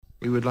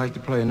We would like to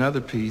play another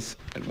piece.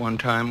 At one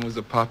time was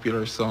a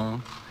popular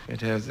song.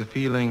 It has a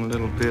feeling, a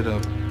little bit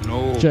of an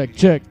old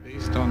check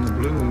based on the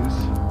blues.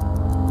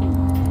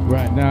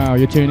 Right now,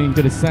 you're tuning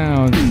to the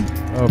sounds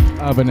of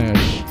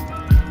Avneesh.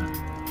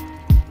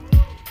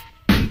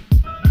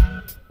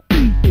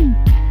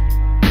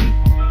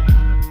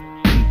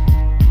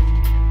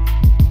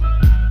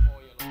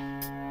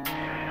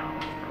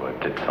 On pourrait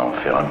peut-être s'en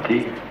faire un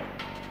petit.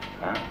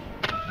 Hein?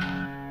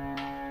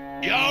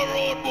 Yo,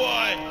 road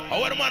boy, I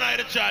want a man out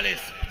of the chalice.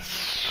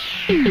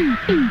 Oh,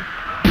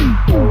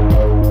 oh,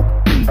 oh.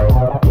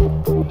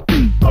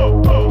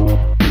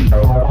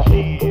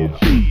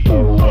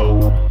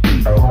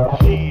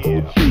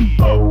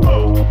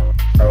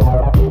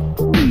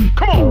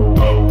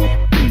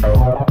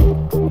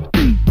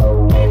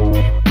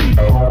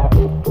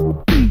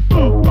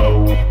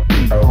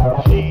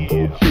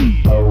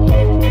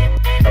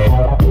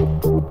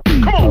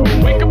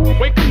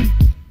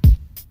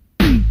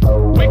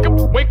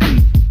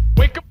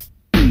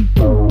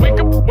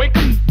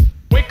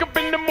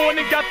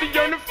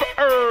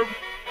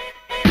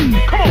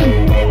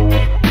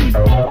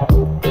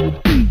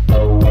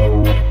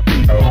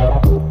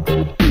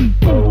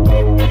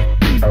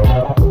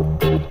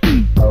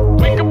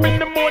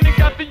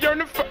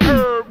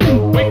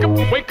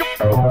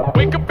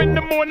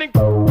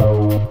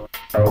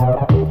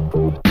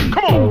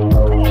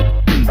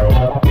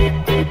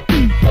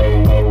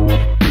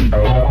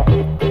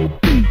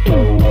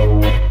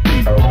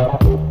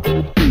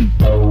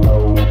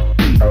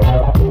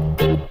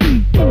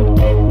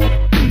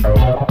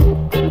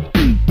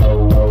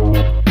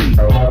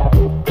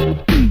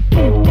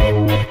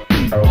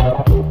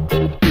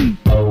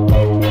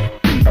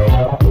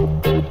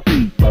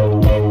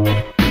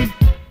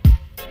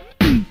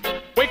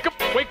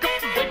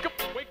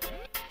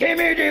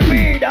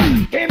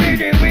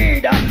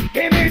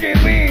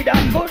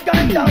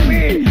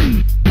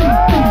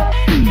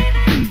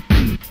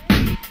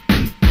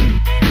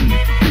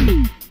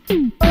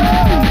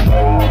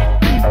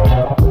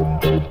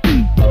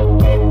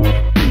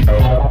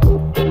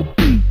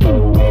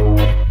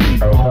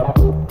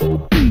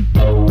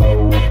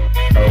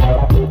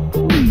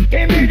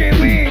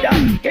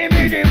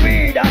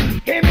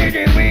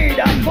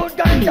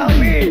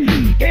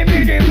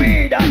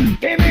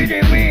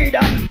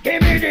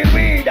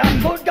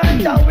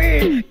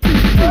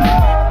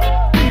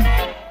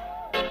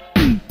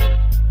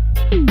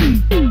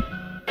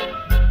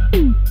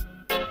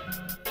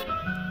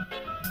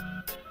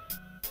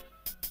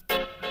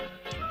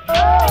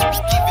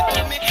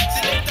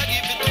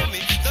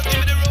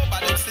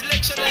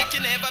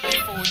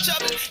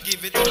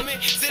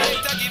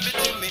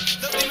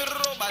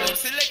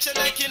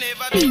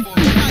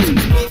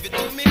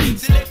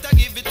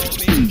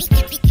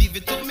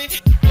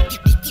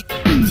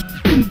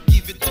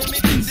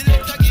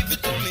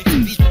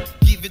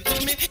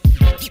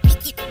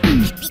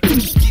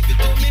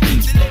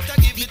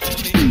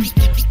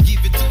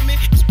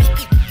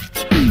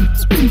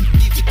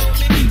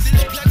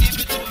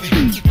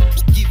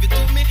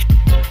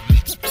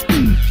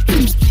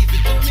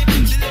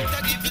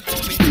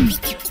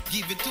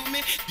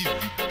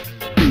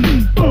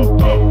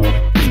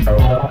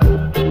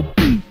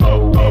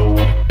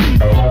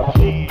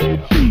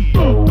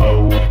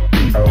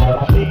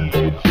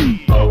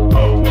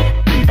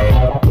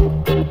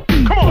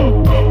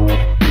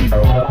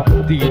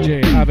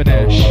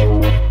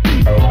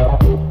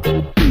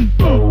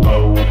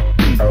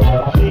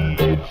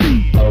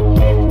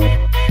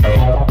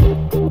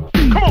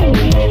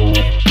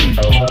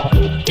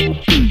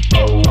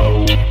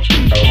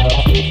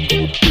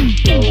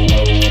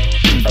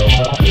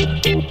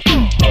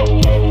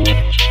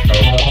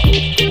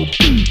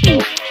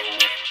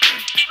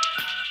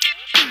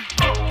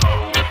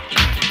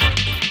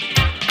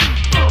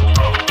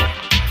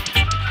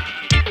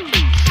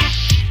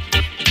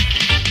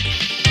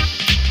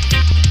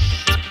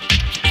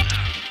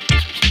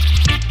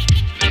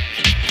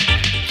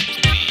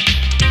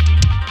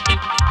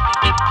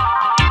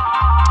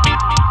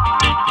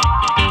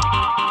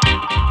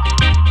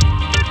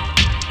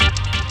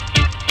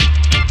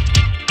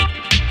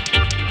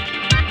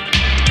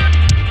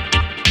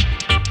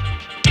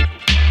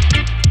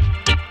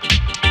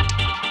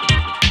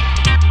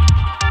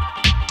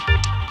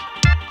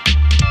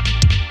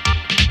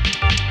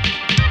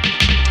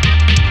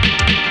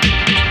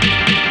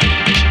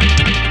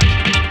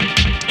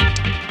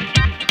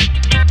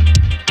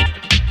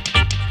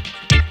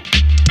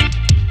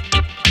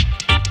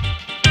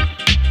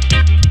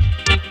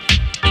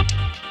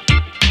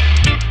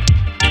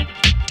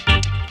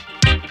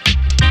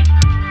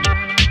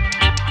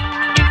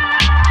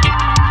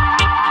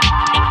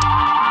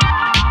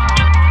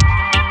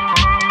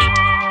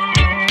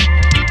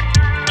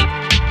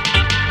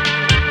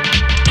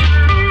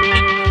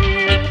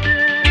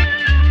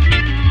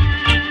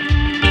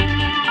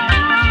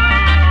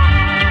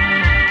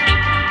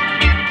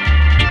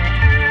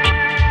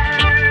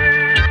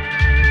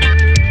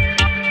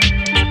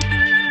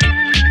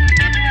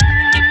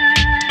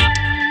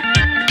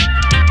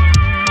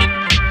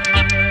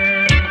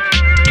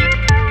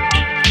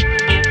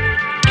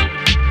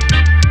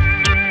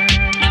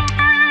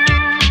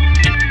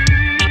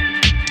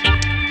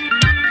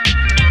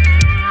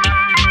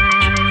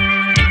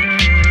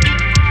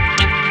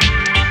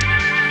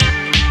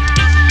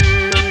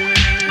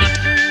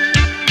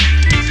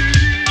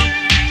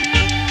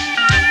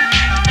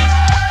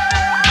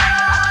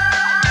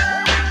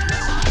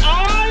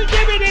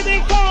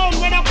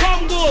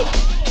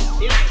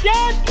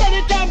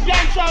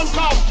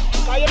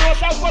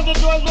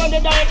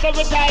 dance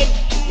every time.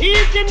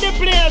 He's in the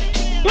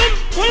place.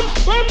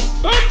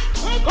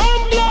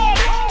 Come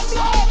blood.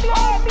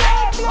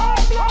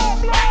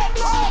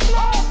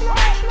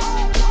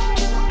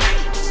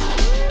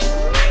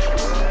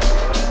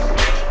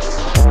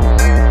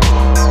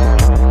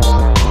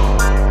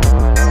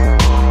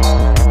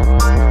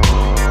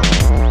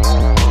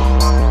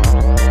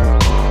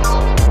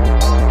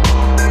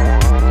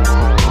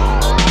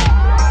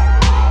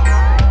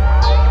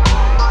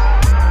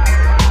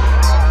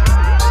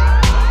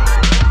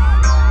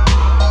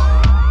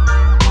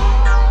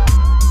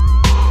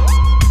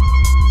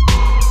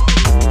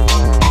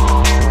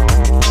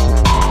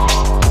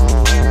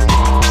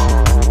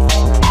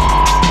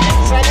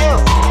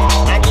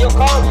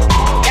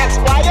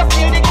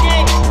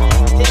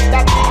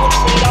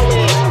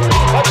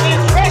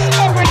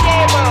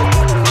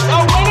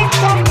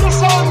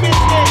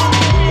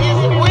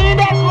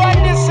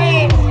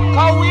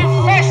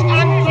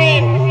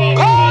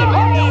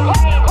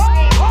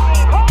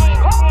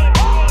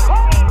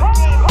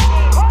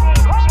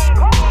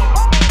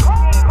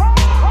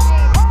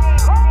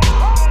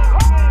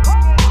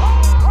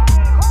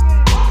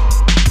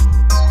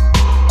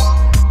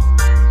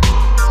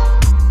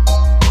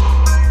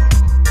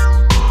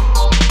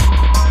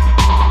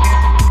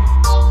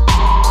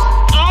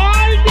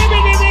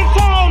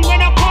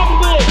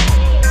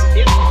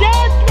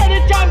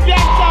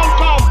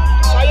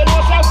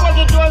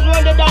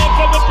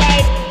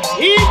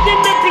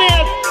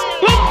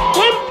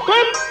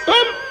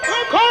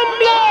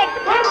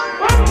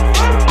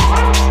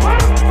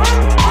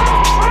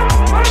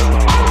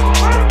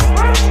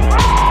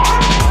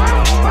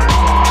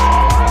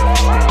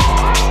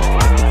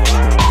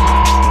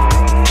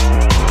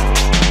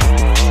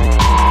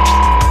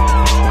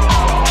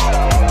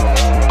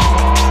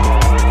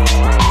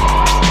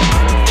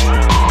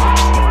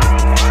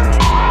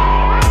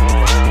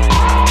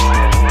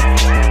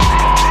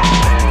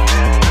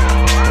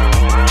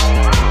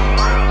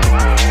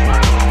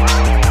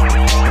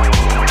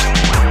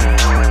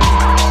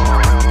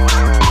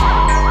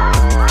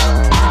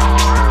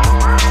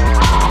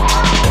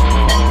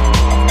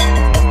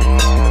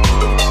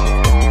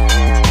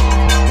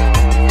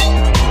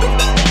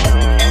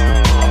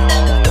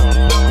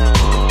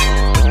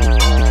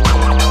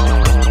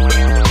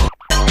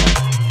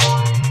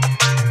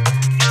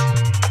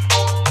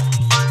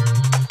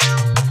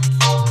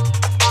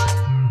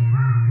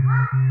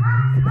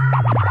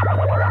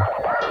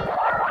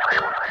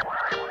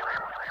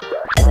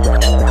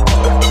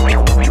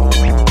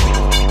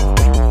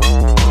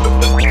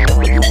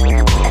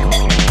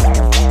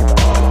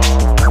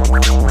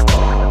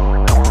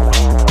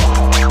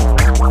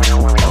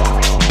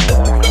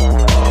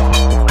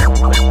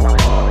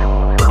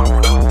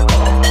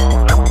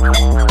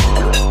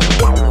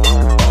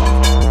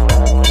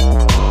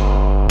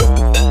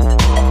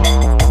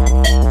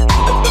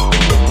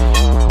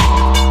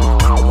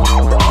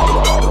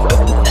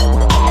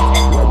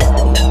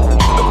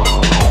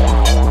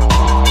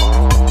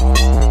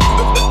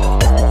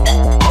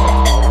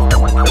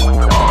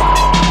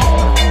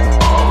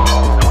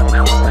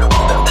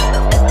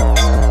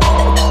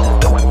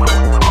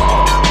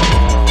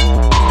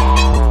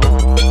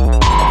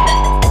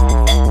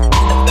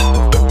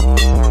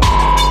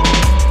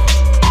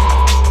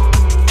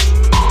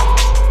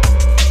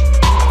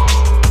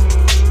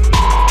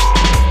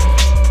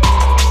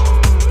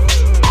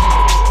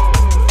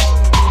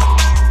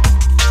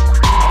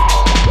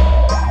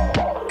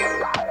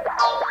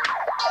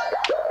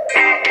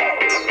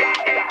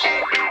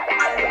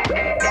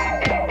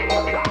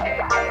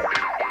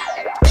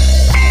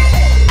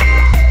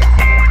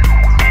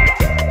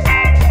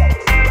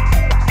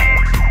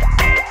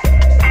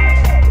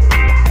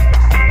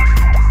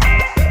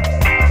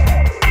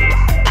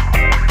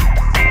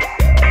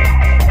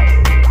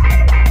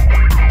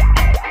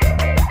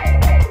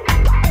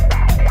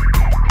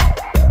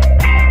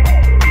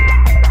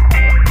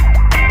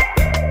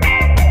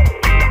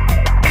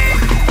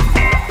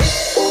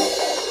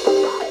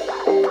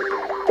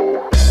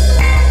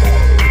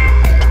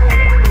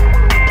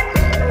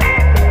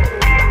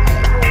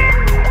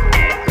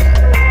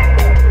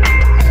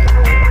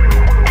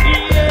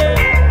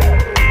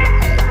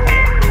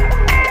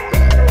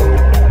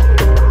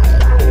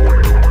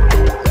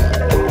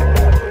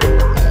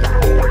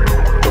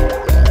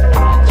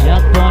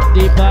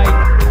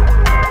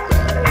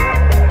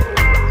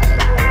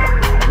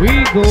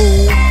 go.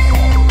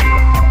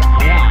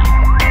 Yeah.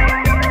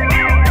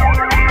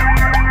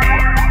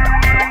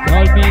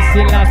 Call me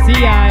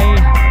Selassie,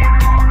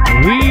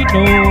 we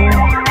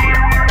know.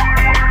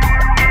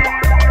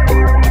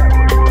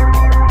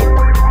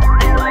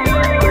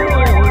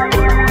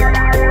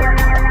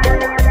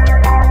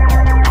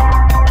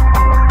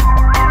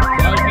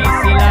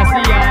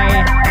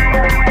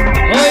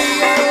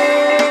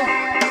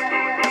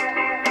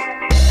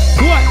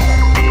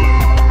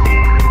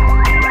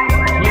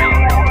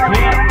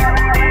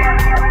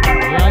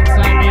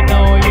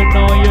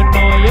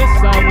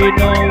 We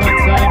know one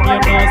time, you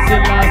know,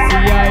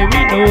 Selassie,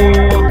 we know.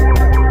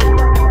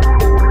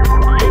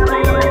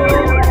 You know.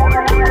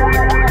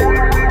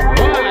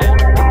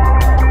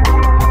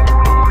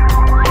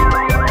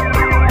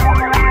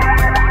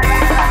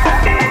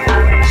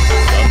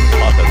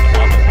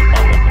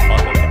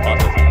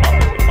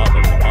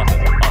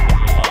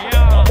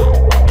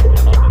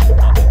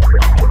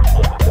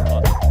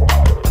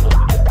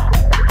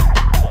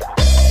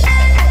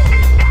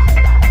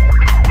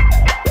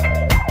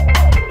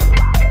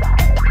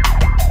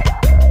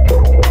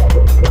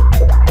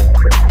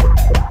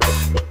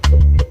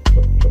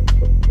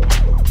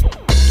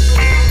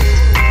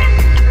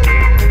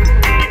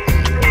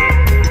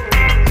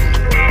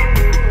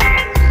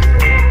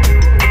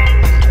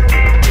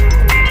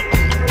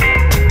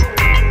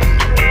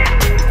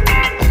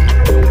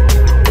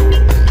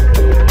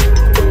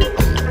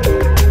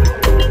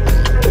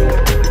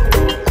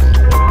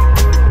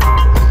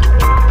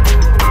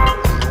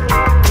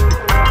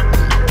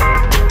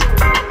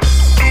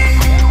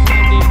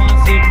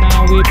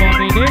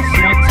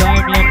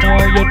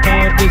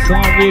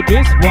 with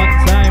this one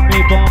time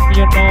we bomb,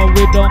 you know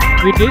we don't.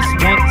 With this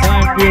one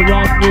time we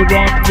run, we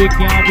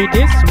can't with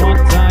this one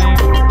time.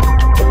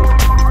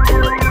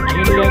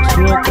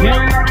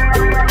 Electrocaïne.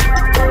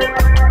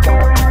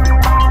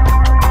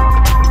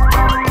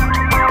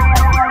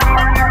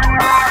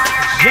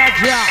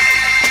 Jaja.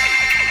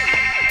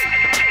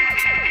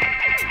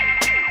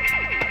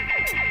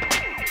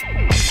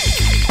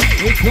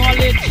 We call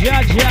it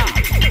Jaja.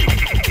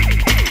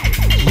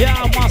 Ja,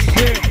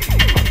 master.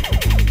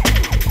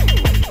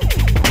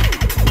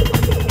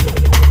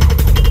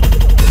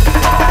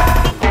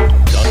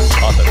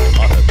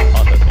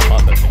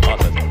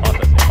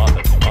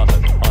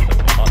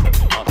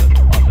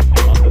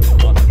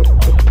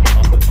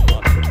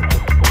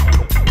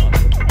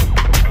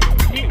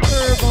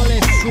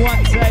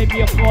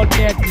 You call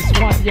that this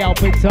one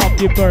yelp it up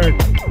the bird.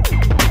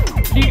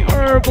 The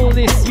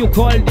herbalist you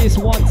call this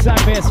one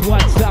time as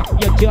what's up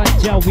your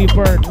judge we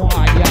bird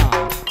one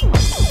yeah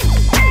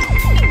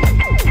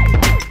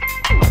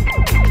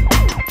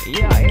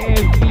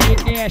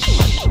Avneesh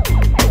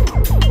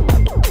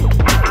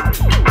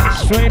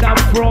straight up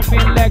from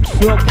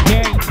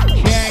electrocaïne.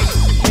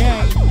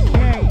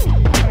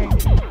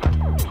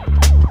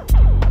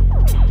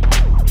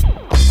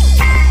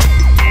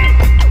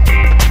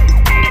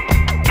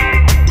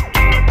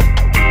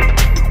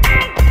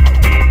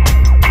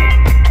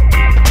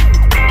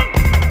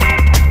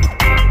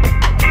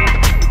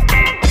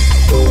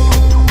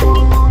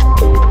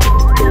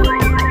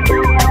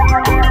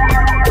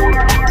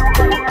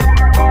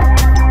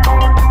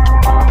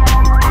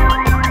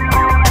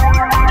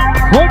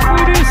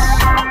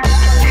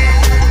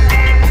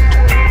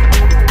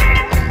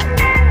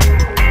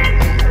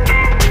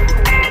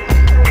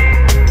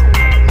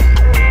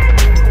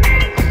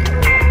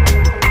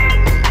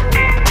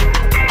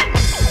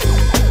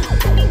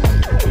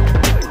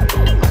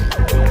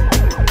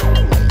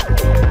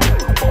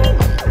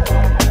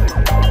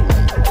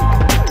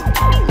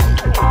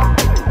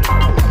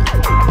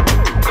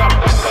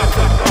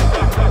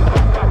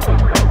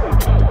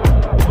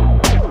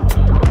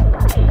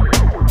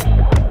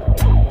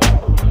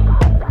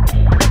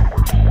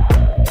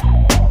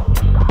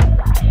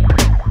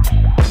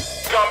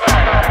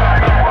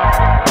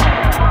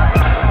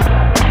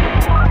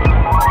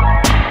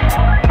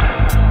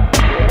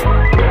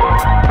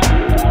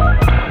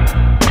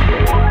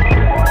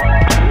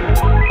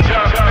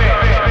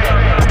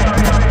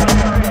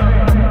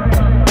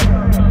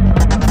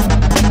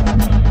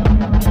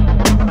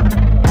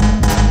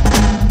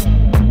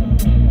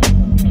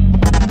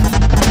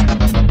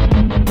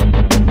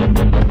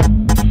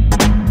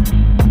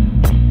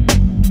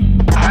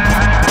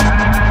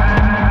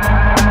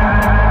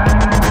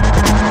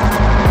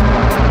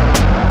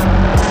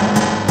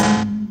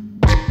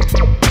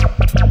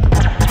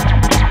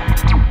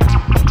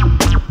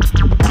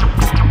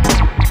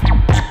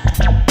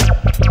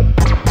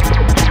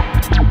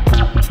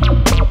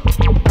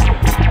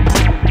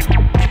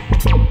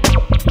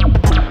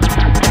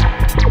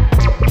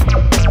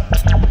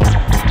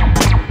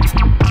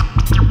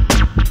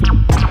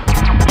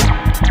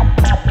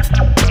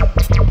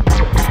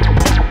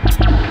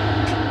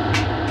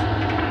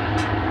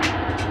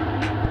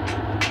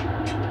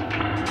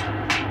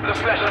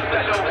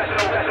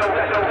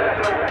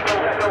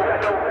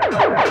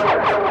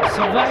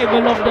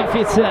 Survival of the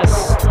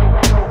fittest.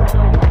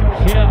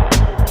 Yeah.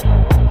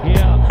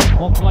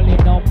 On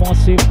calling on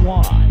massive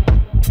one.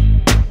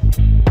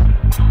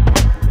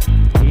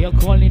 You're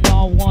calling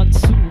on 1, 2,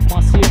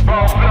 massive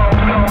one.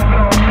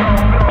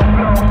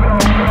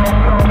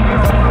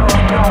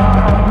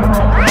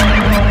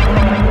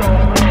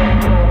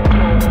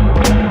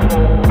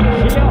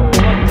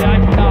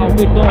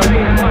 We don't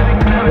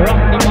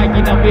rock the mic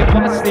in a bit,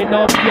 busting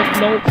up your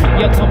flow.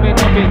 You're coming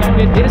up in a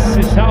bit, this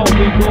is how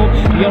we go.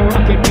 You're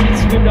rocking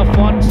beats with the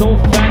fun, so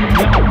fan.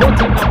 You're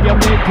putting up your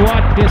big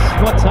what, this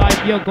what time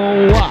you go.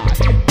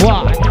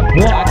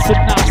 What's in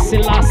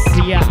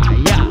Selassie, yeah.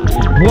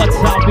 What's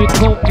how we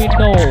go, we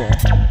know.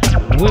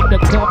 With the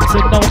comes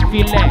and don't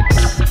flex.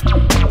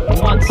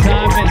 One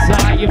time is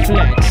how you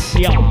flex,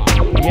 yeah.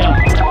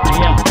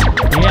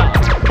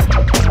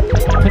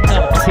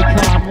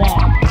 Panopticon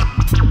one.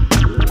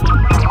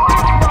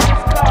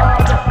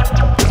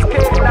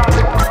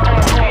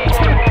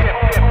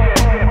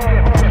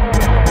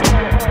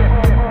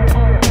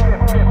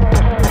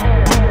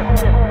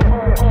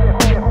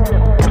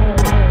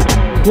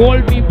 Call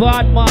me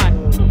bad man.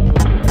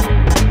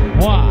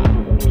 What?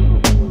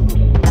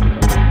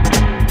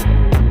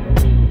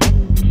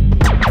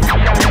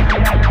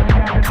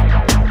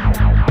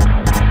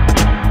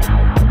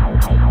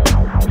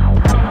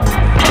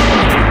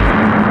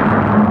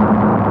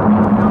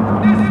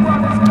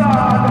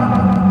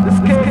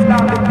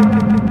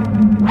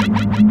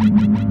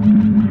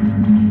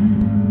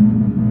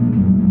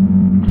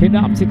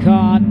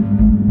 Panopticon,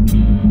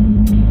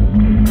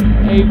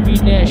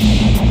 Avneesh,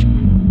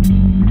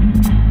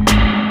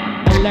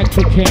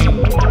 electrocaïne.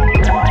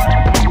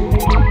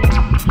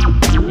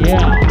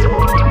 Yeah.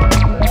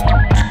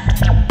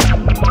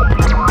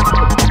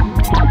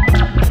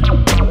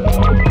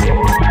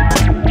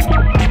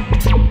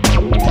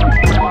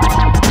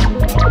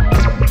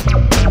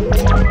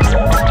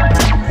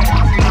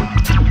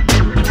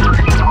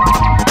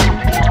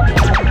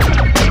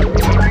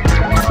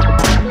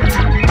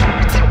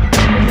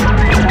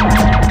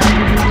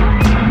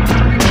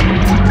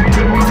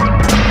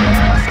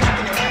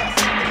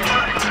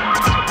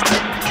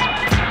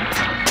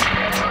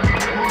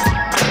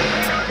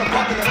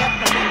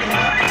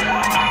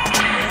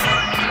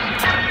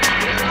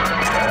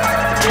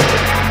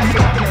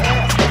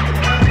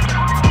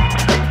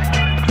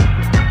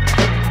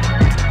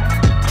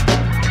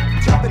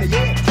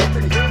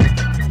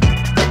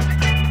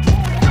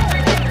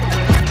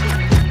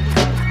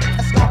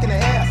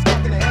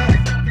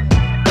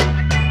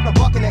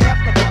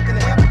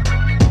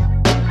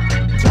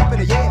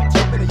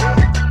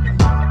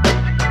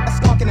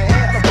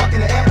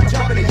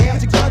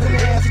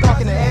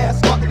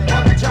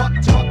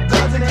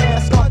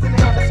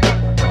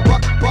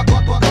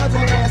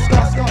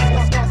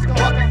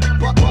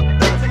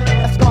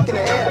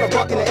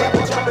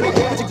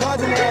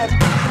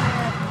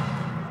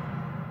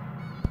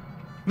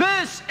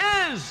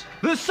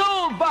 The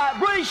soul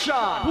vibration.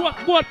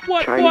 What?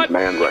 Chinese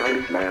man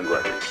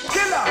record.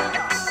 Killer.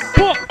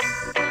 What?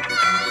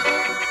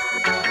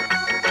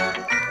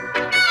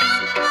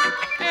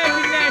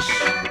 Avneesh,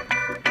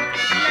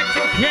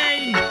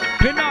 electrocaïne,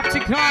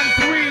 Panopticon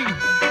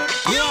 3.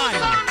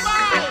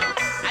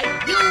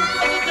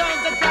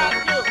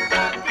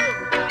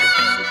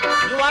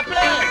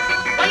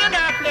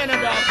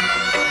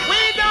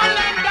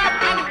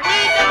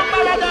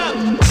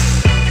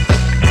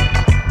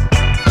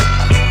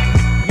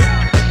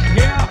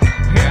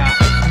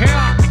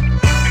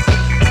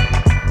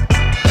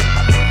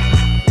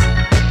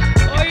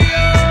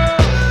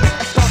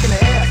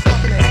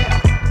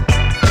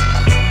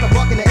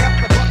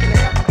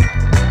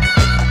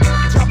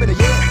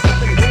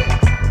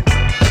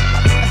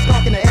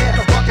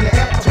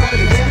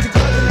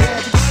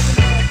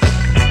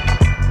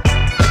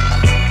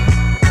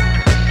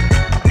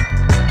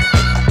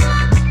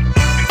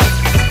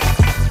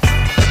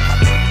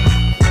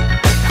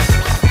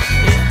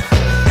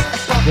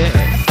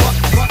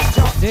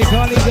 They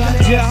call it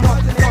ganja.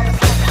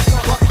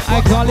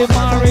 I call it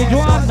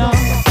marijuana.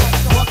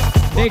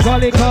 They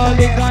call it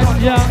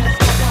ganja.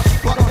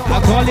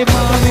 I call it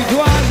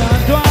marijuana,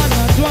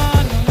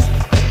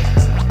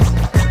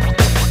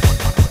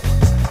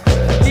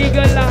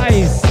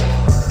 legalize.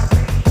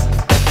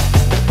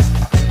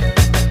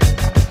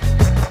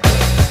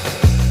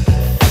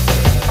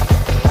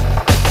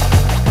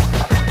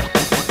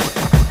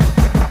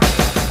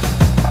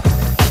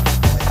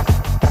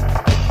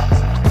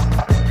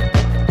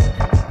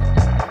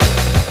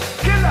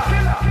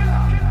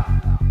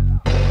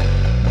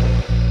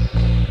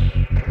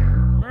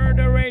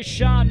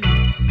 Murderation.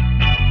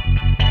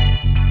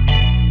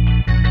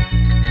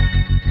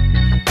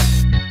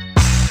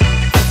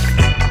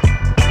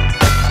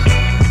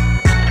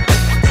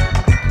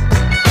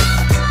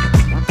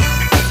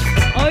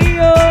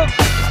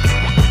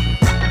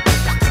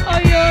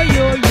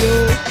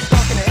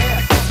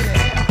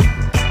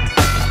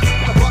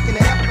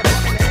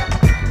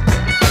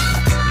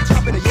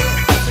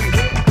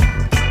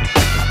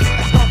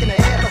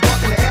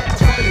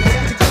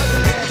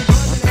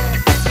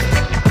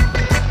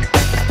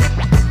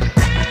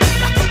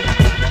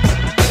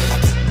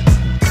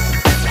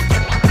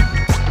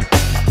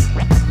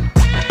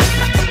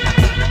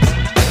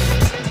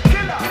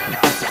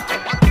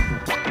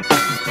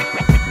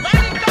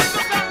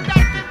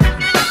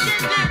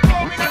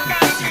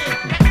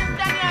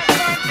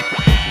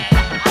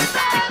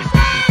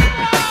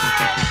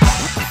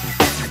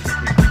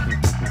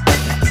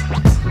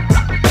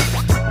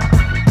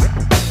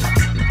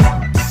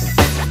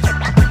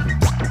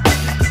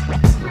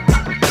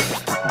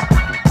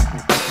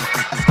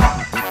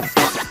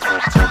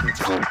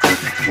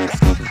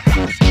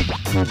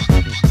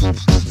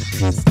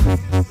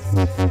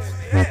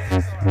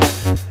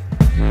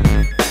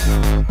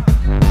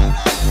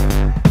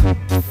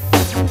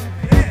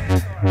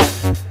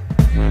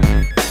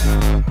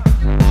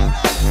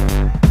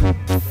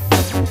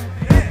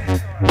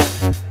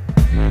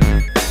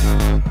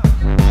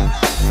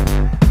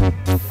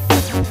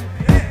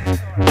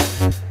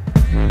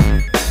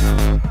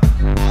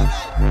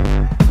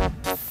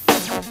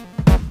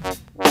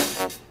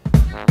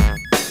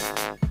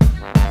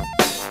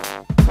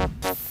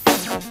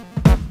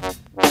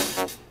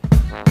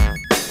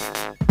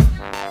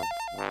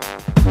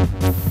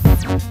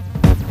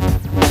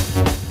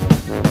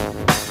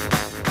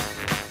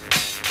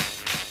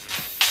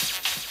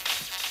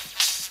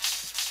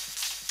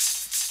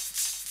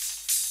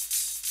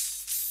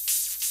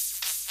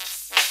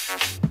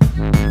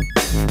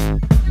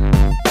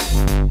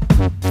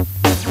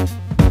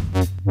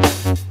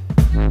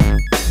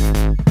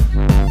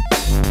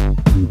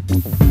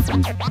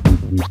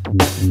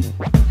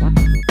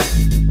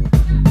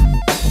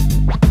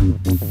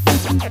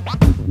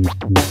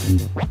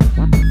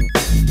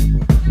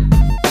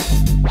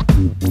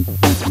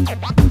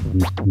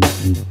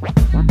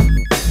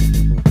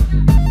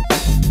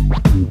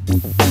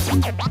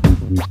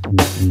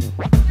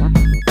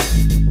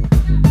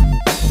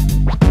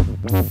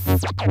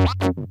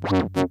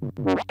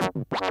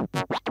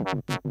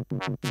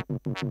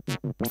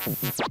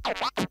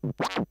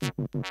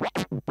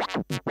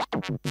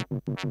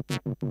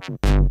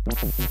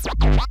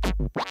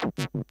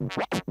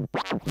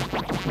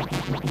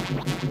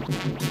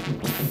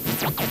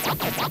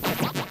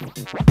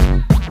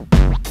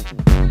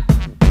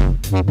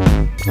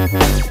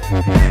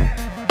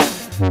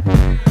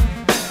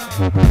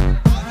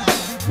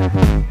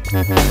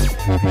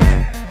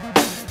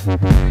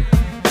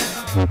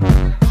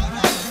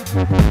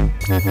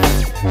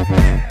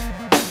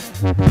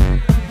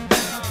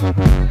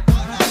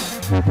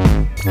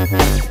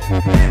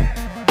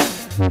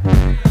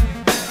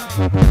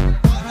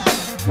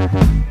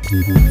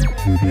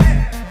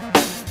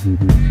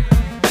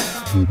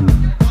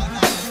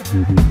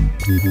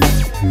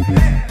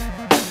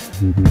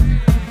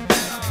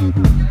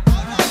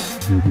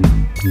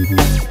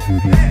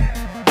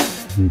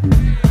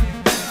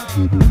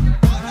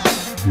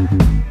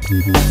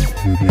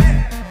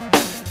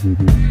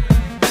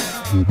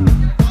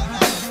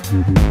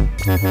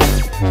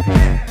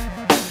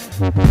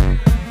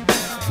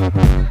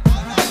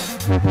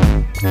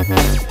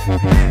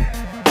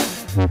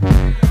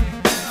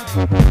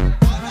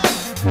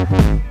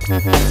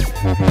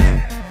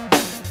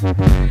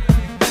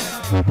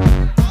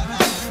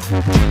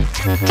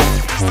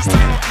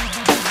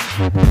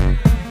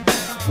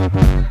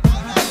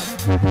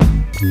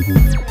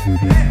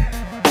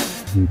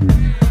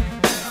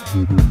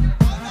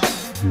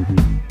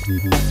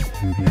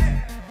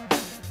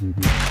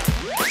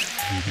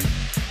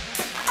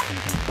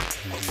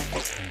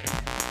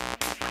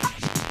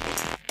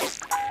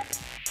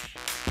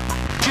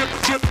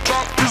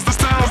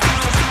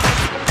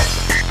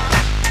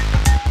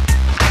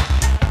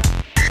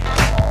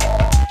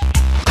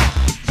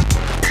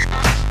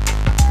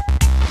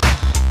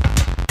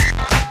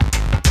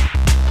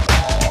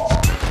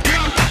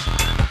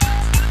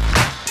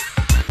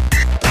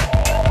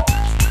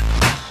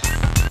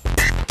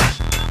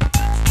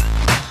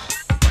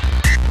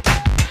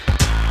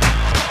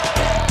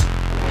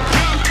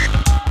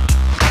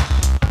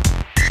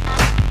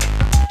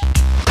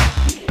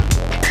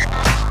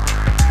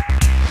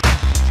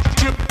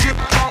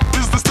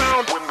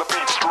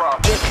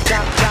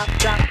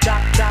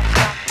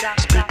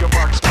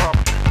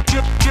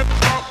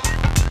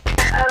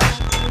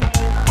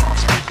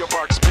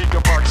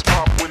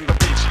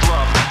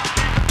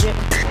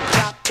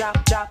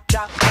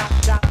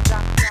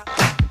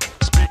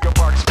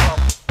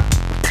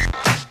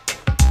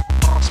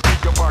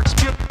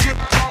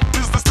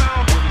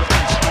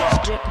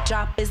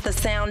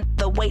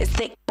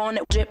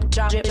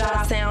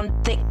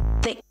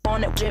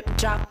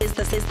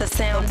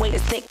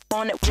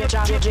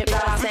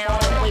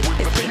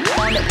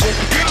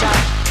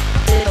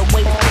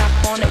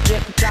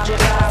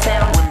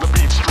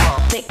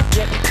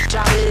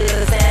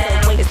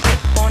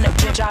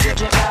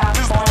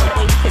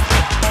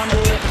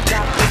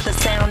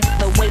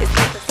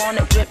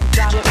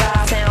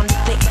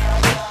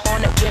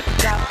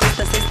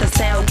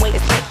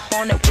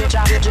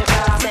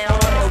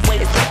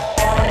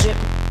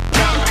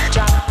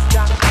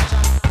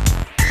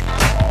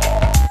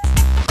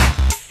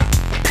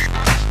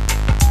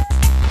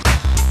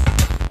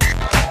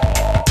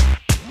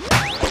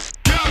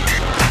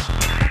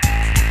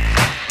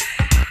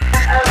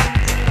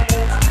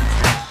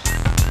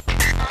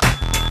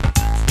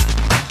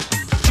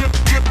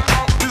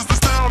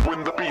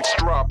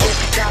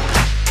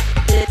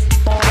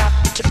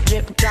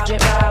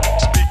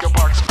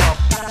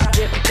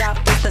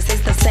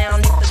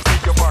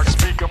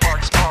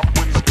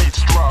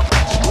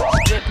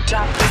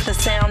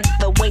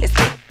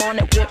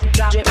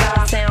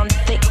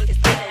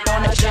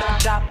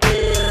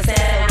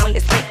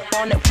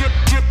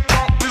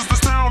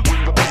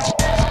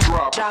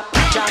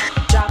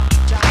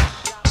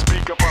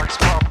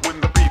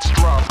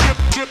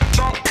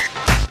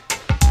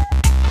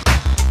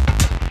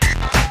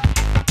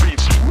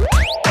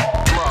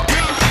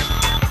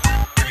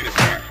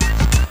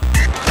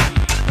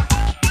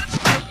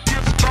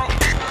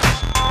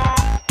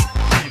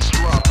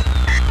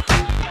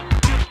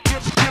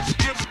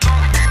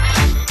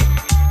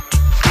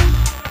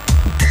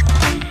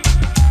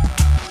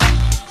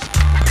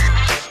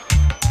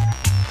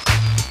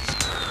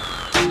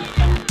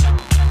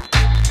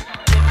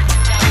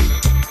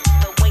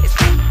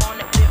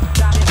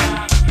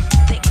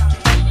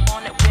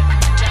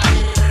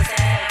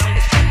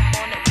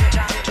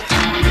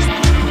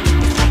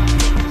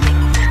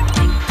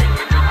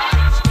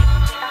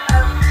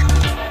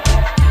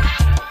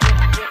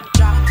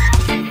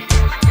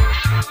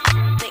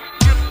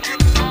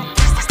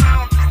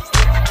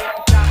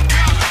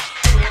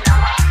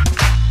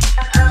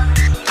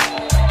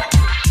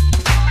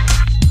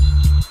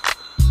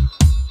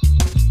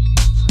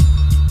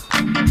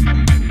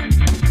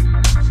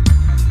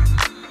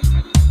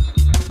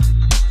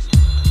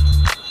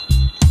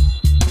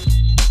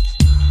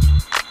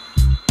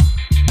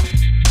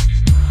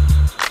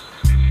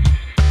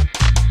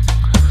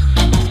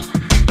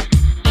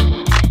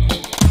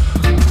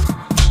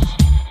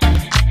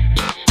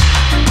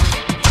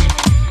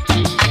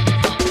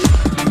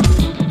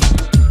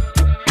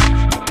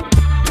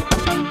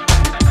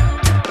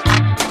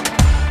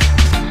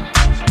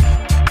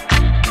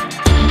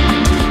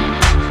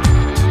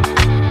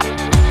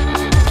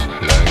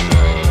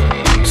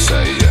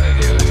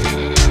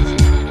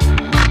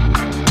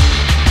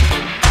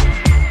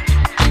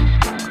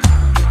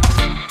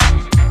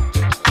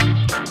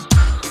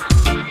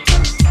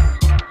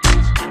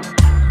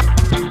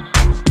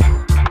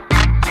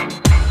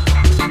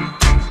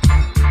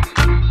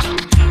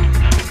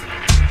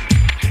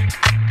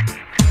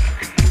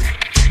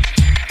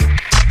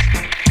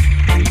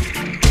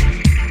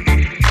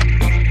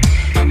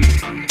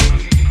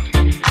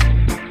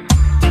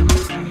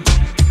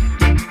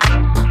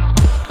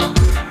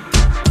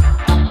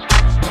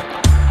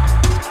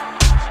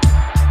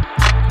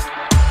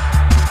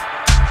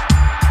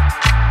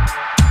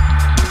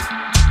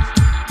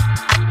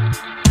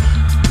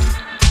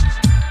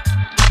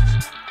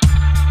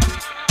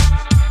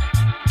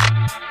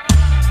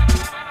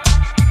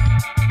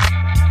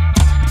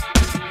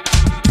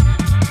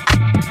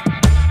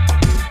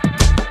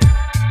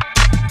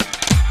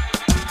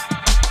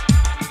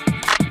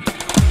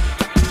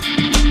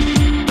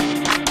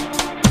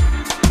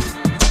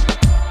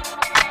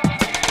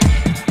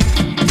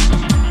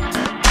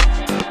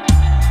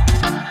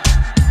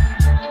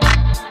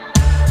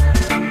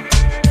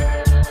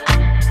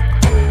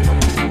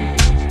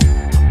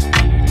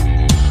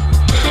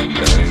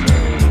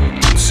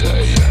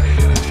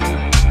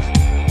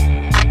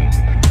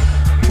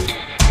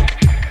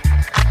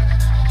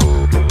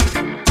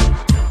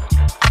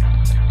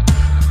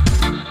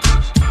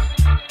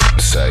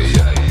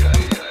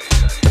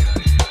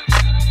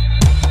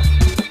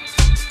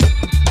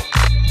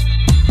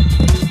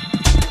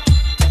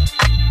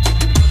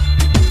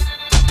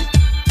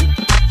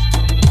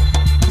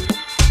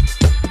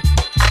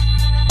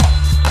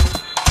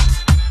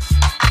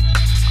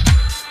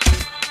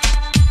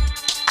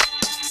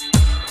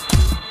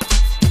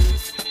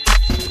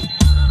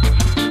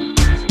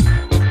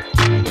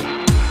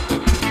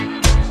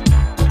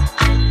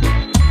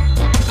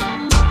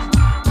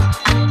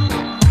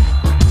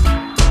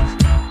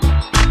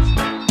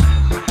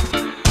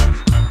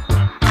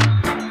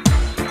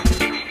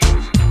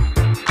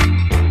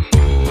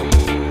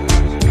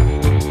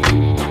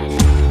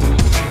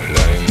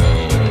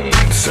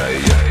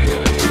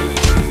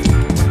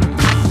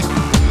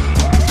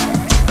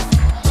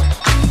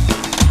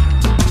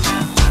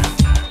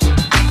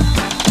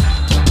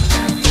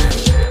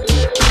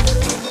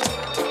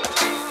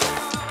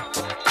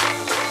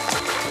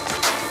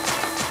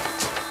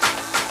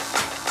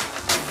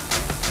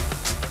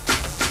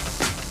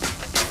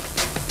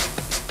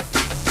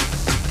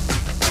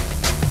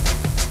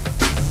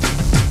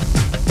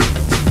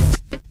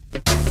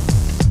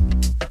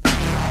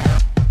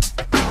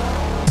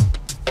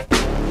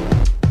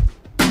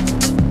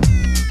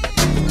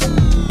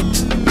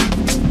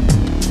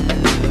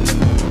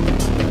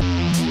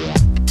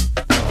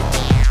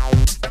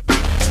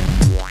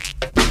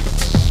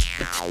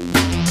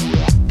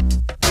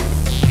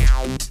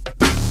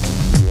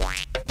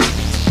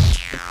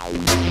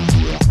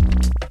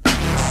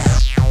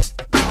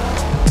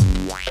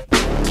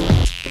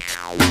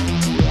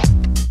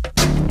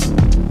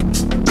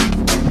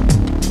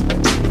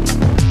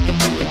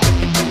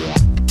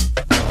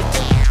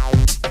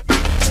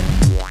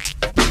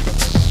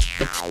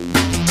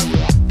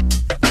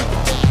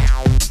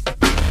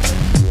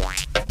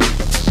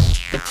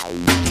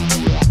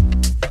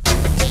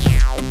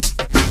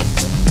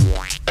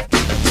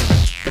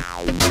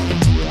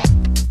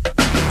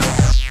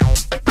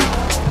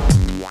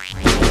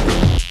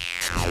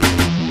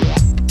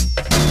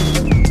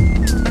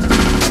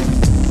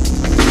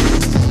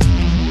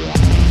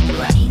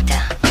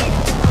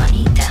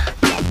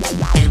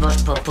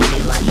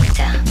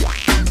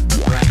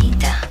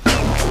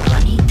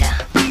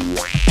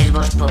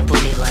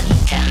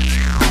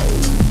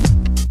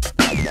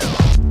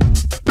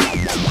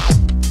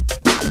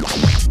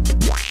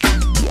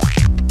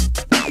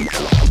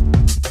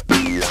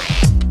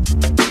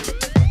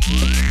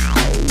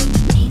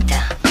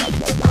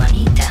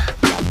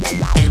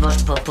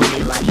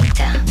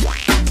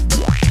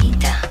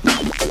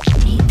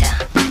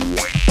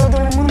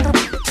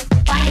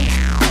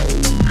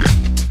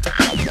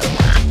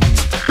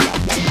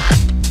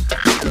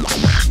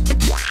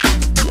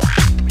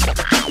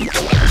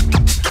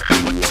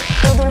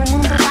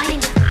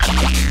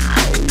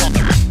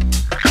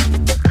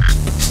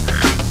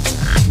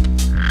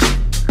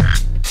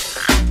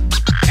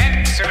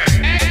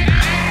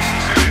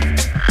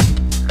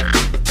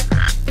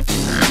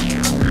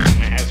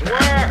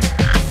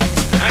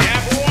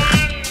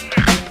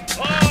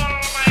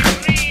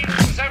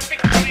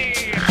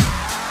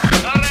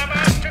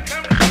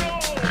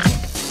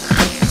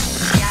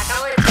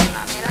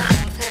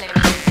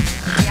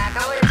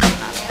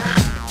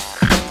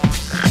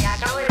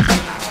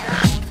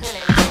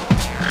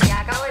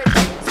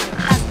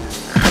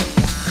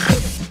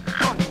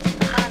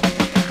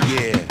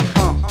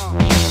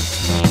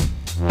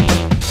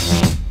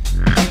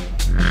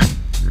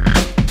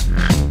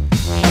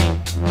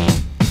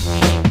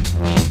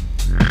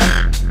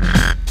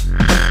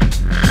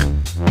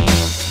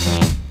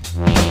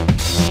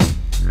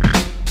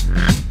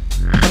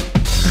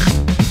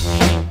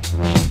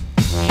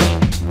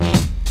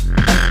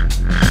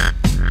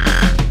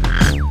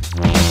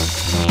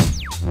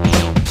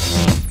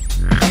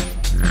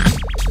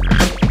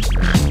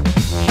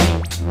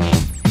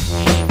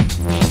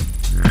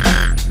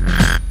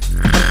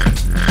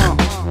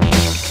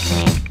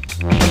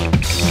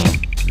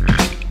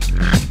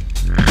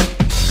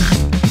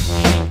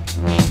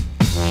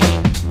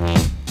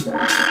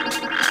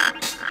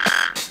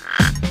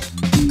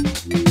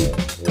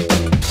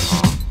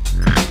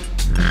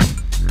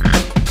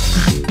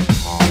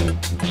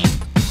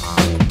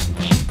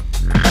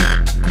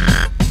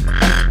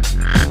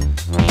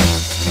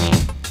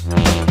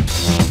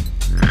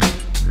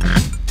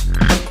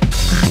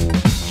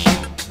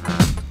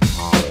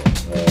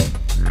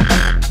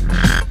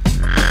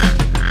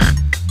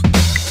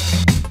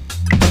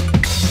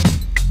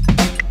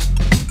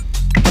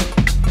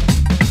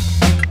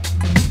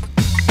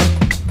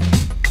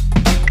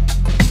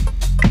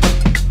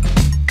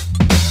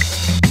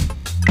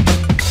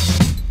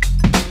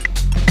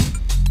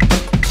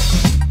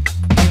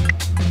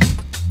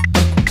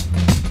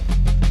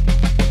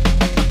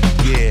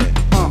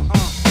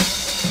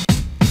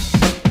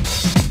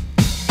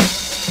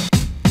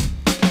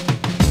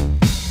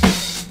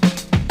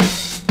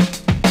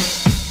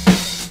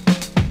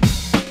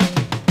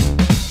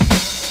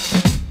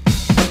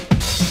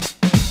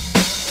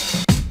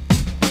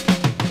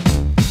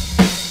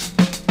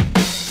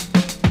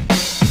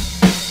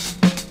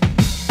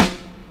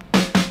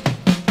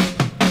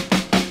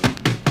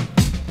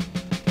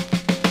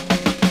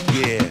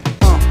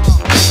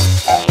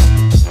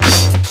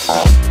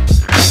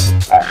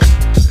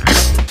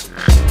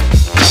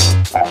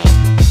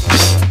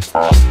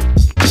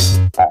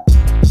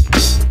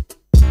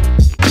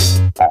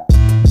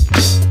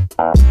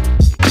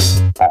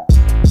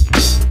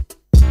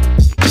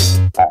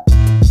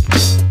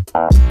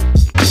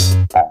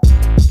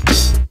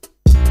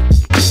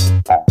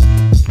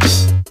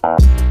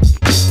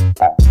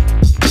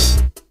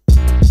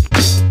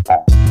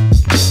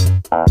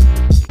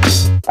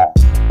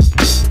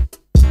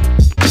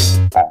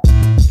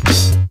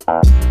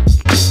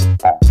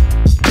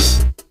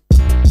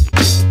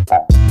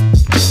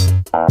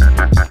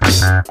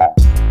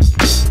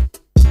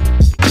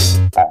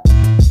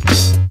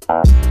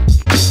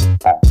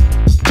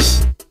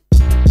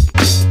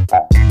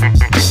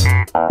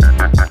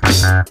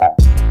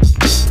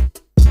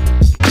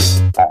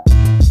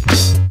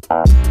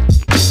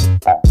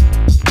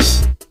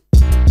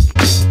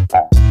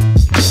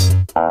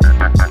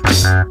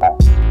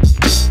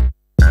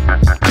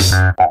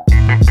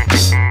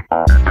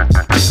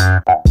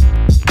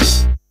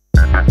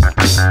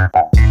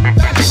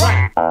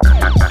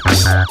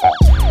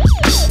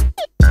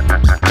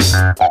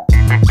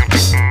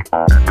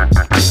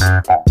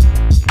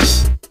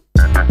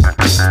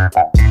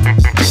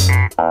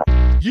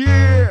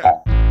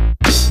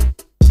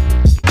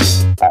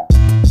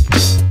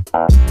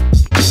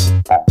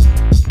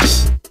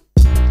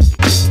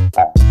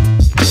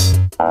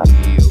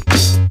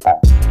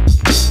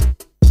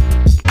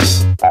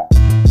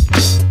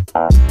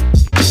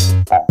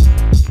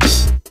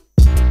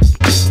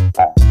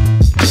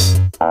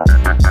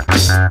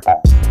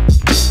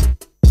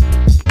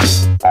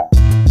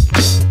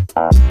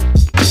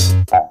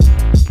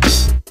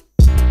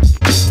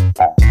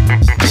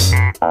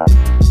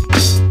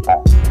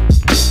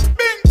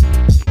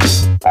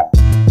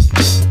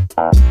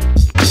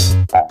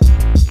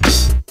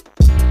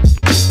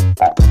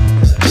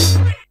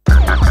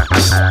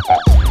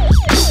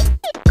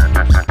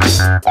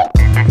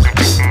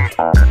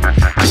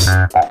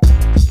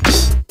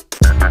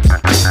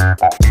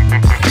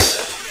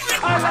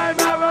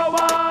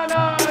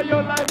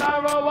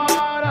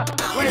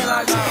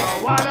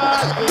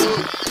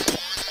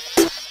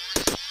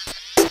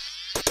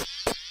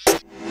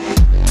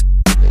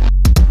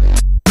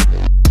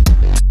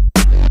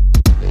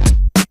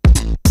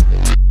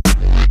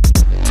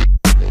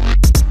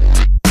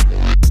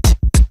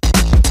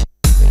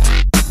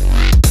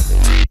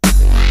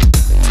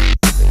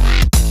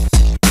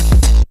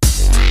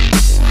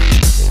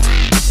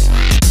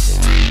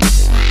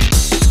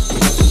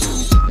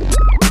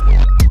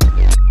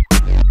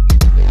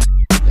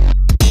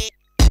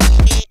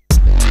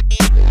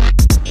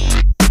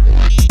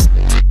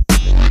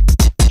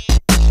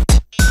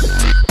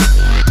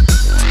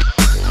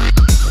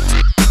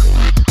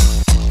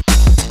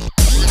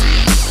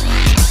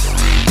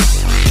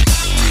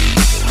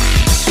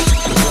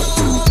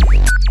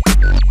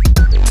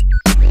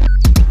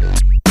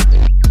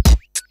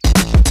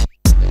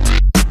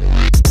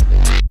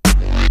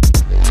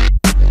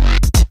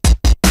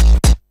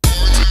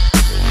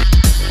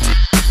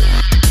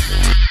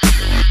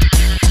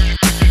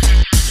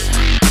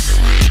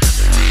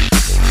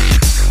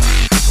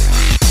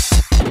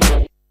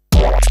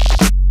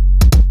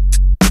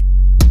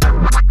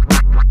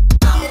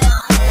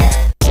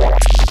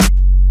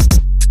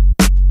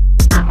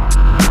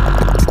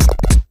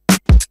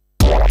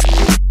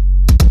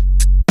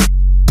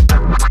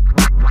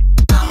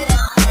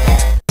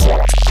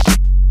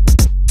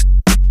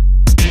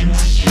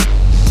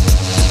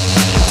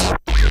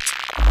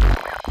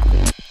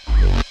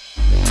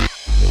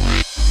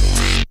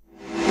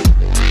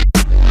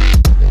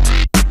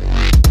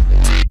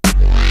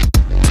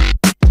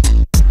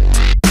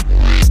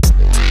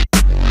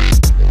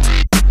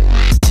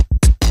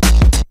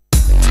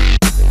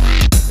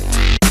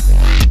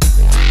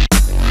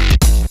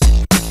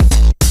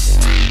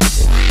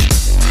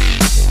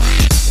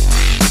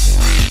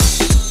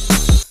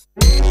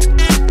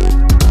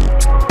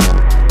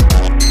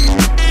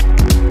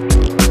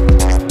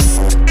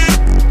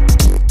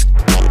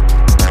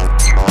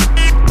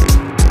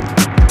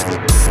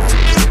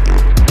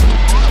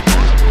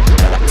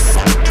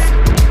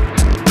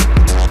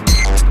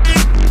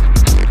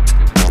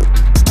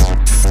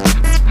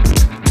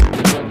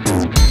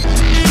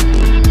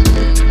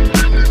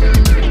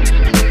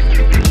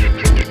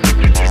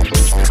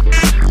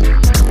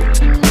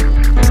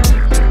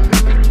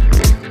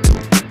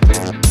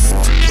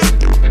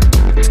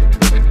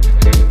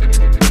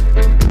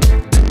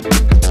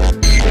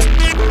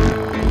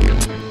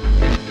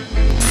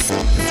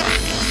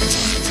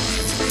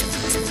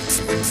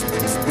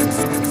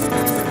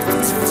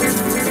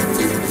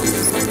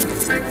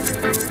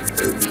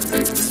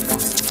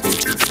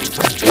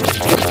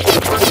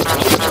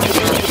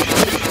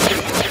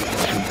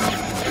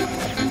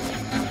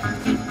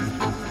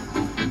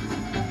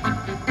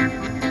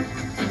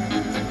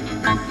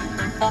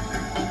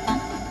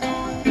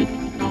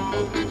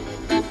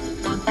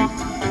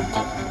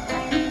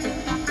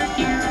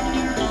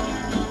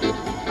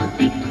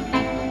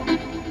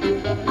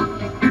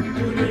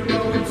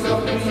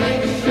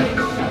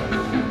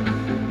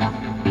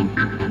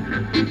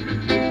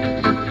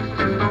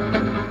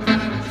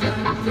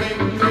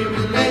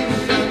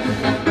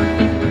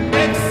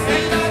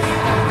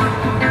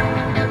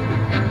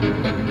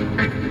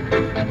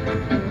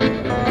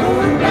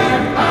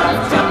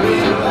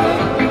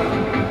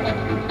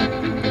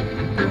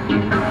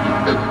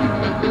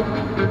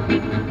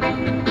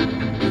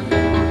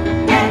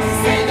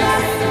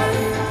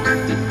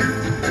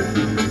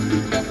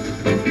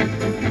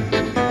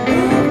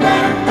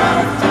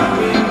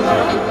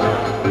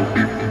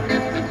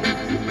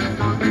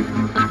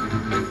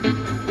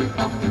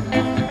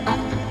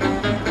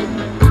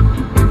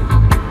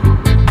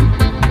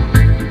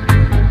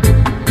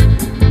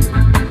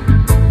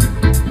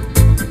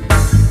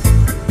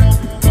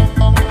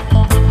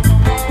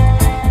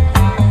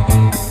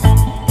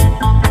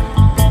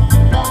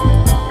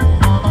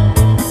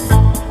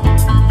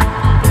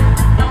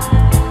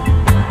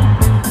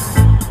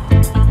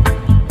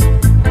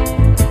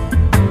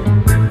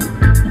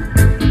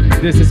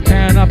 This is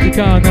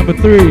Panopticon number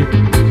 3.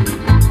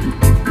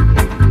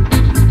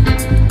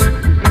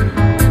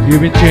 You've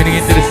been tuning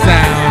into the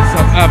sounds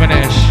of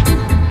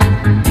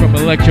Avneesh from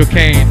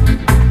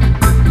Electrocaïne.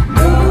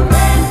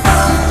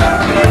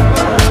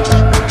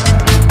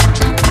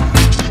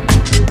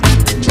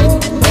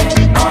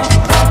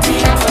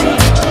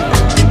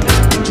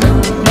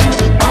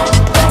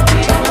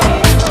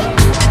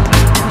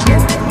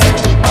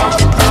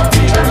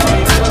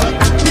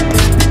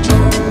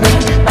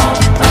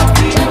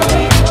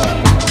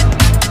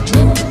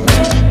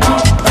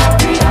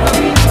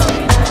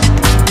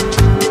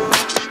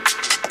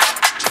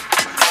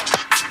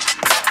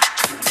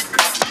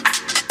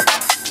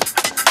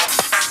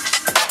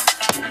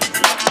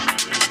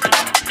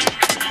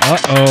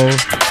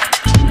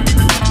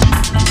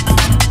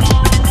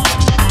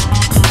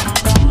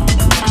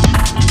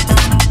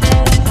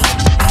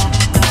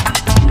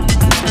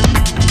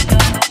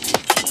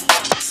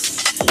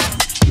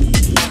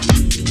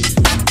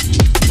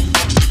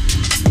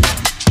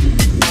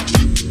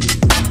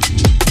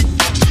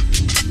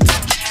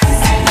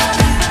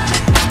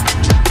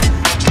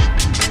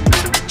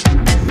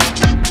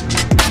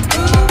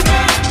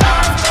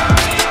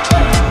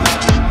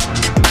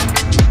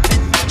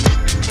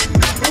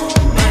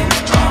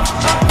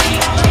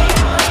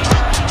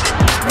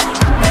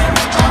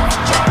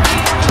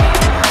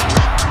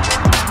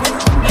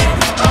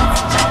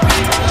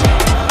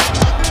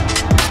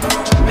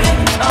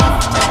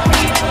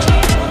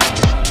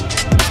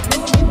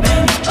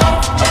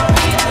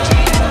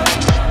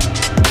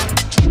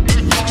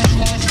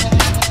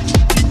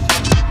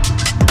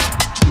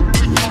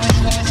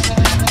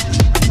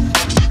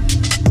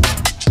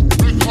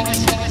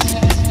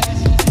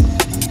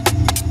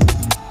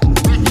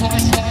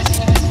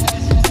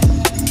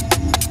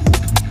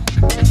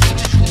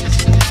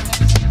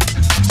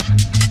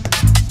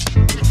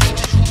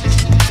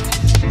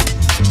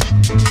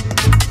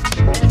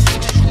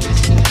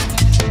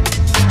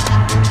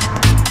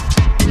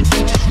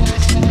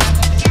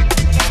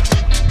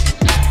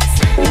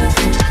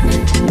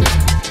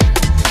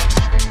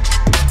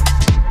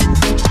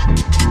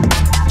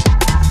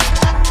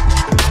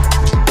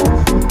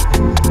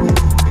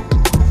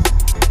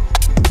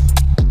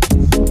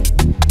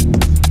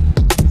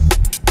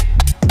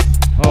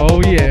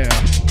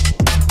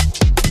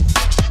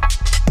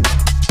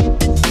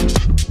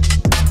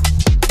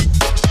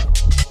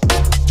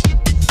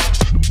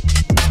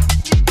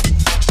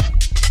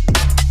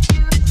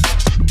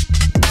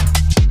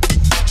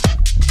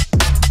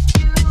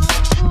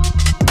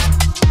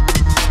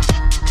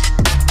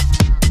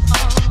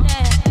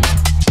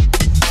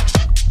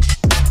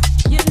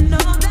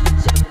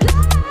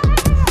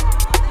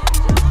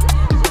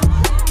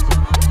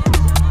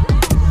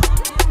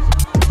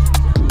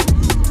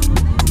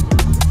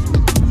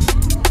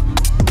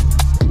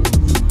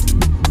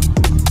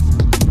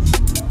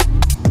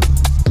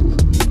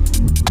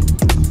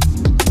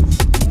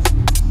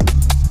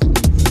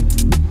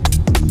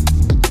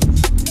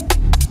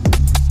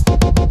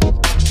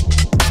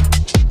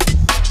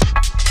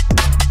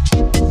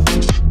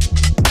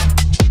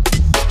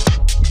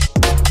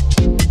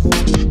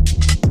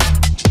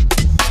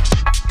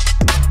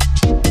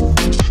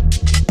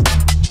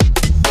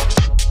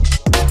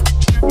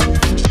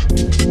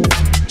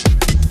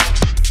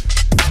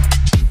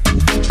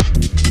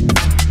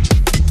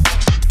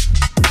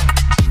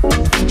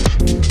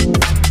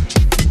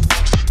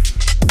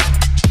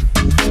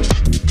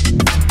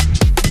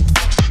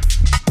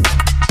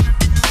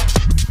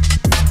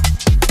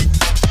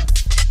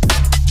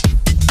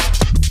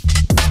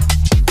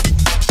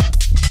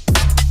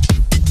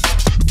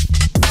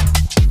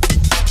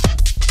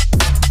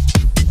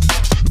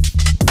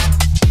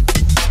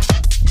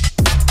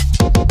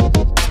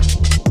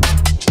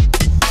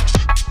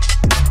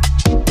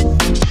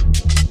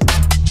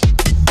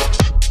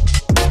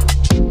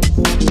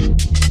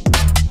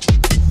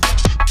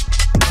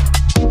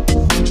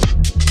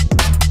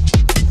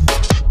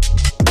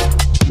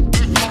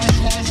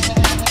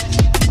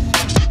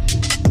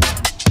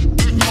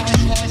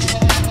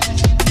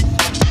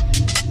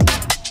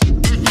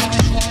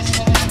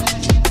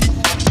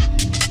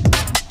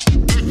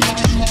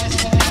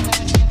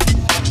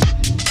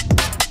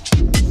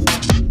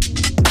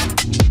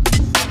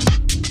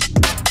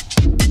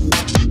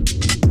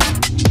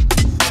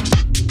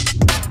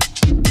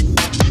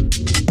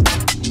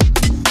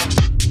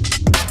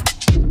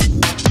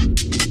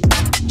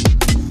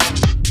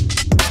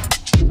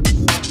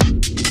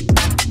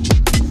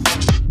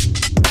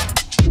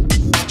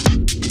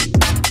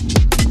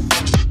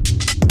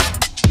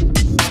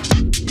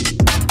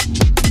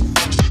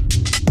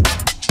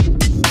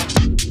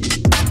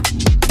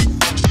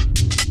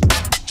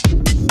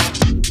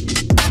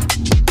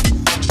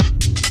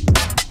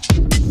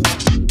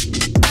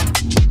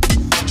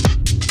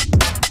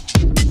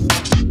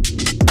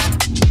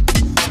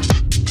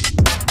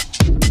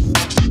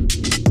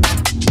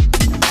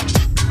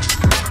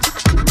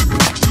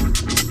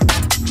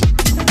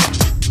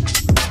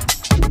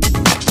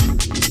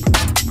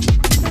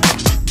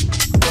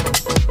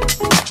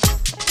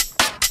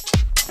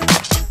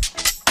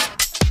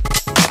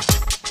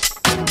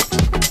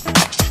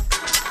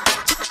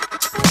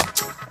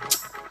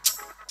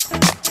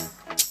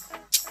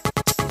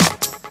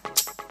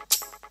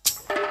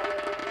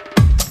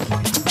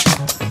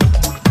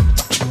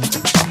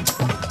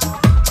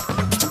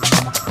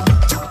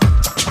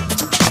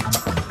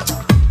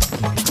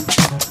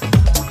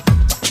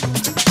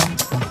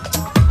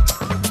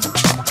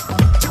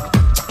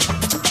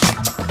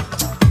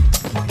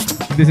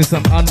 This is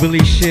some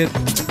unreleased shit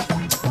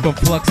from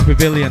Flux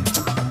Pavilion.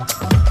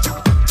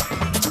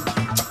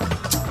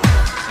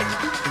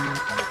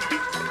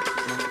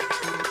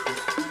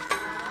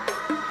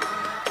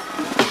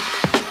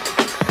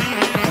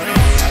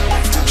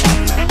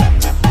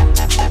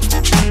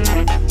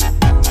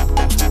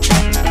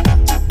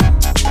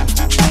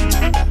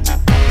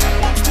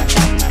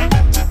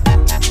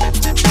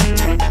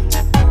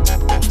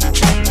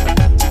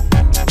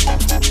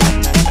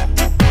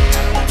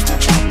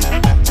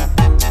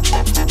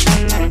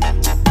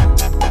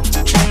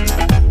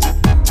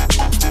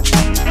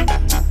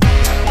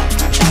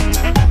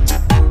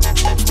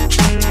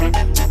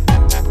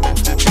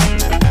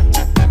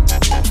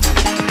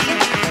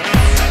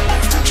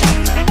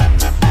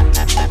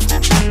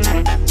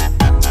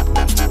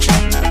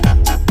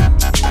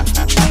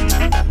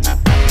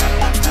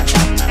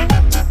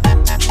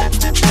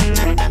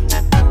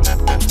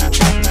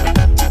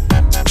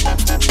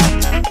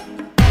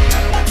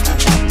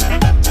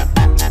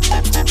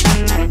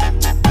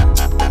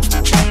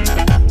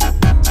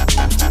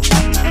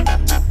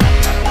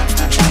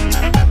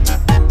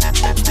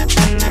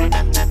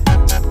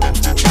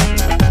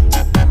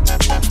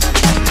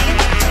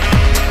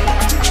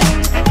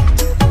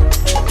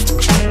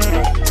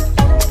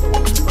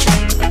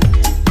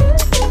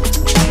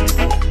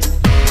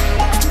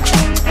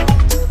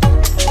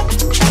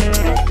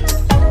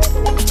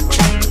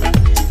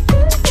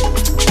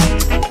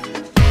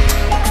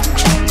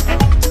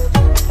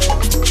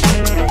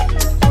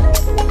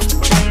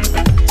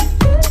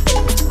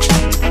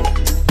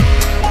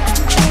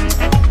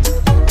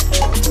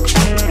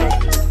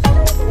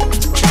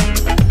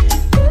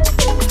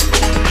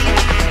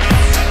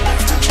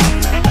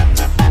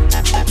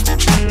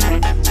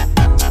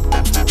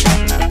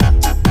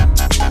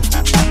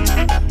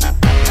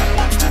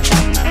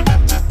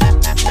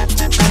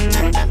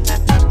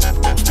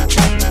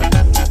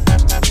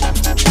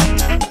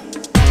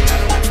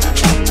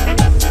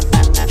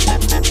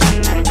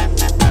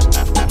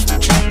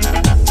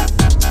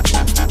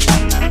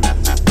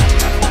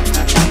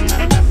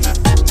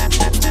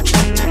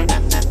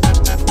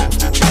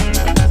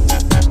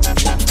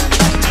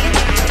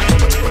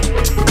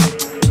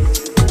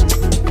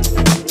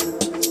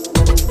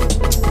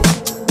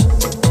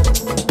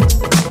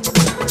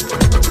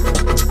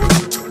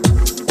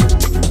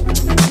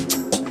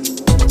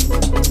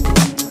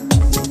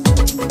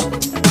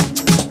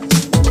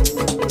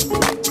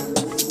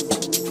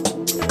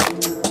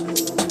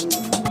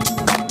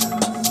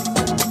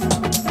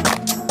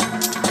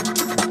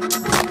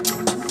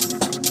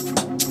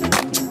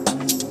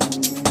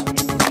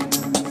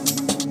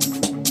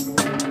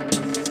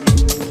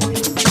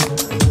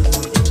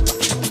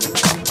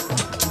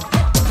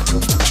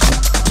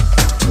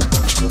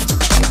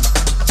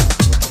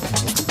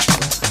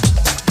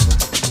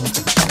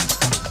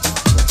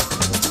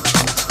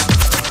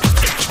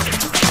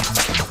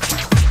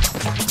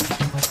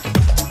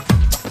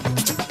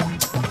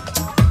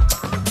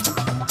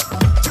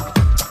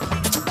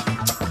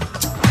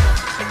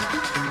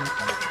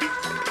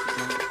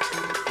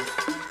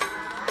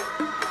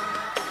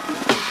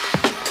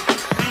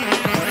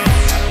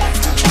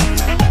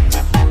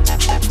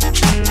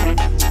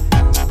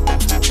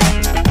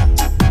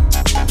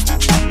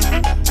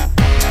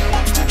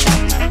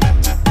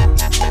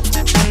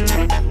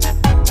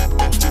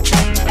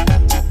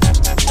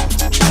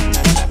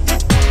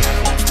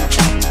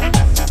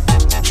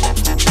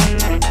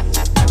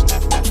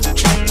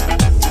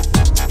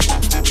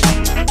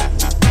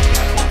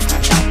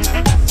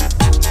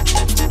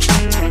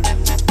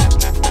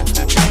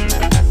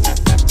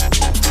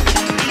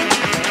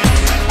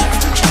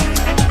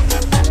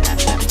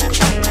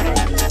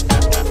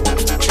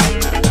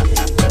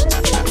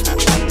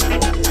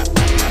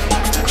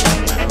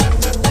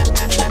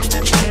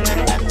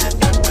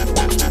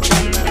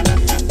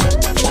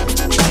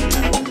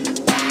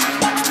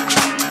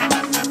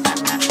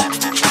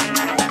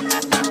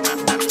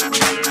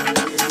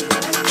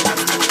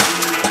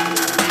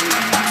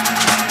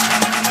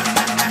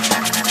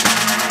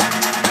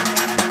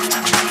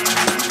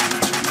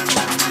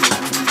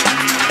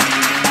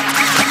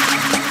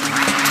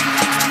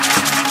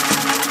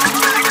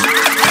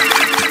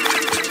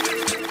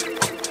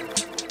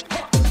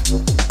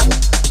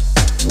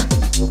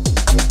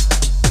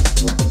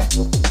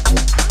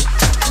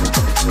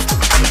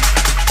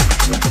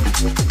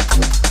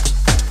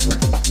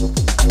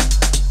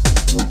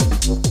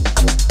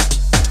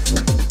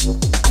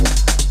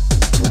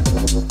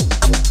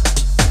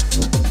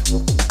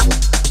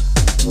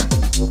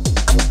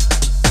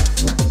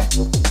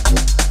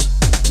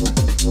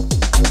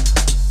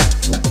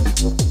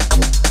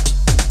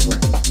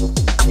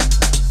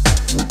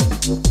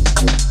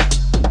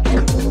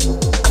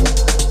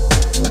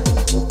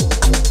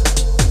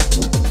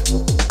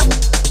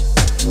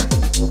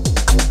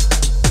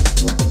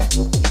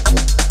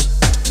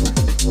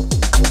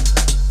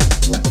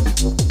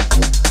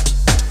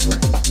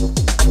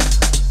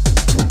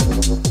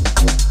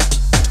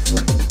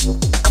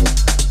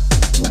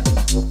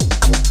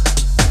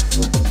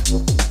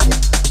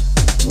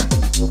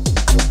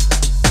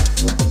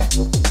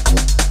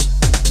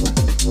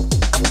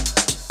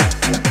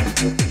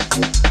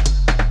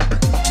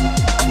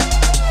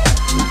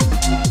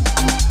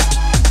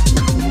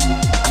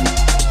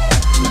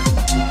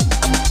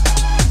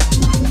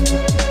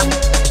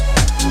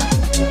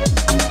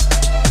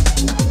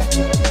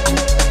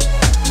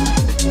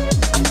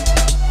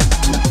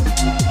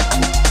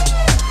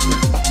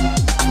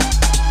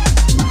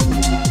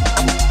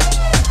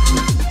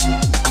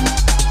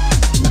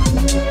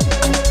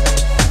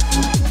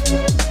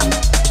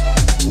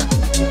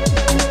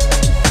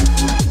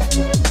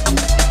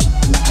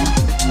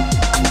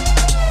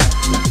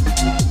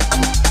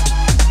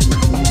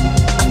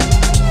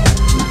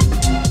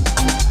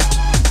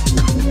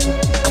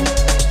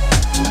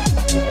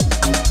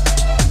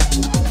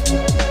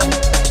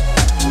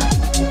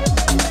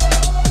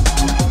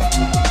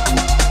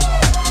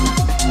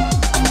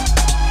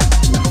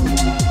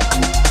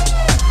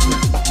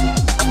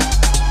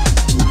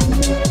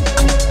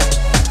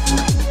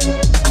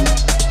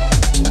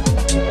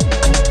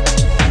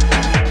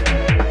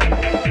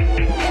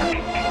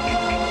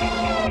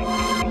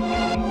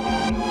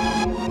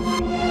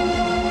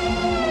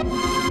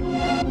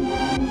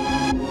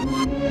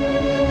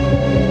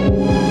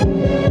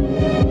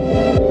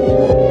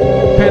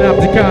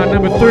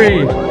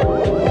 3.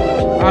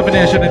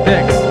 Avneesh on the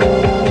decks.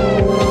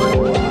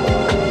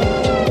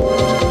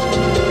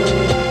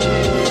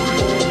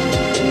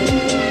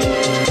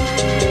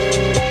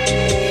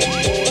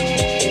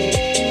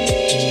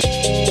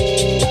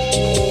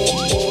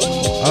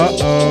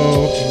 Uh-oh.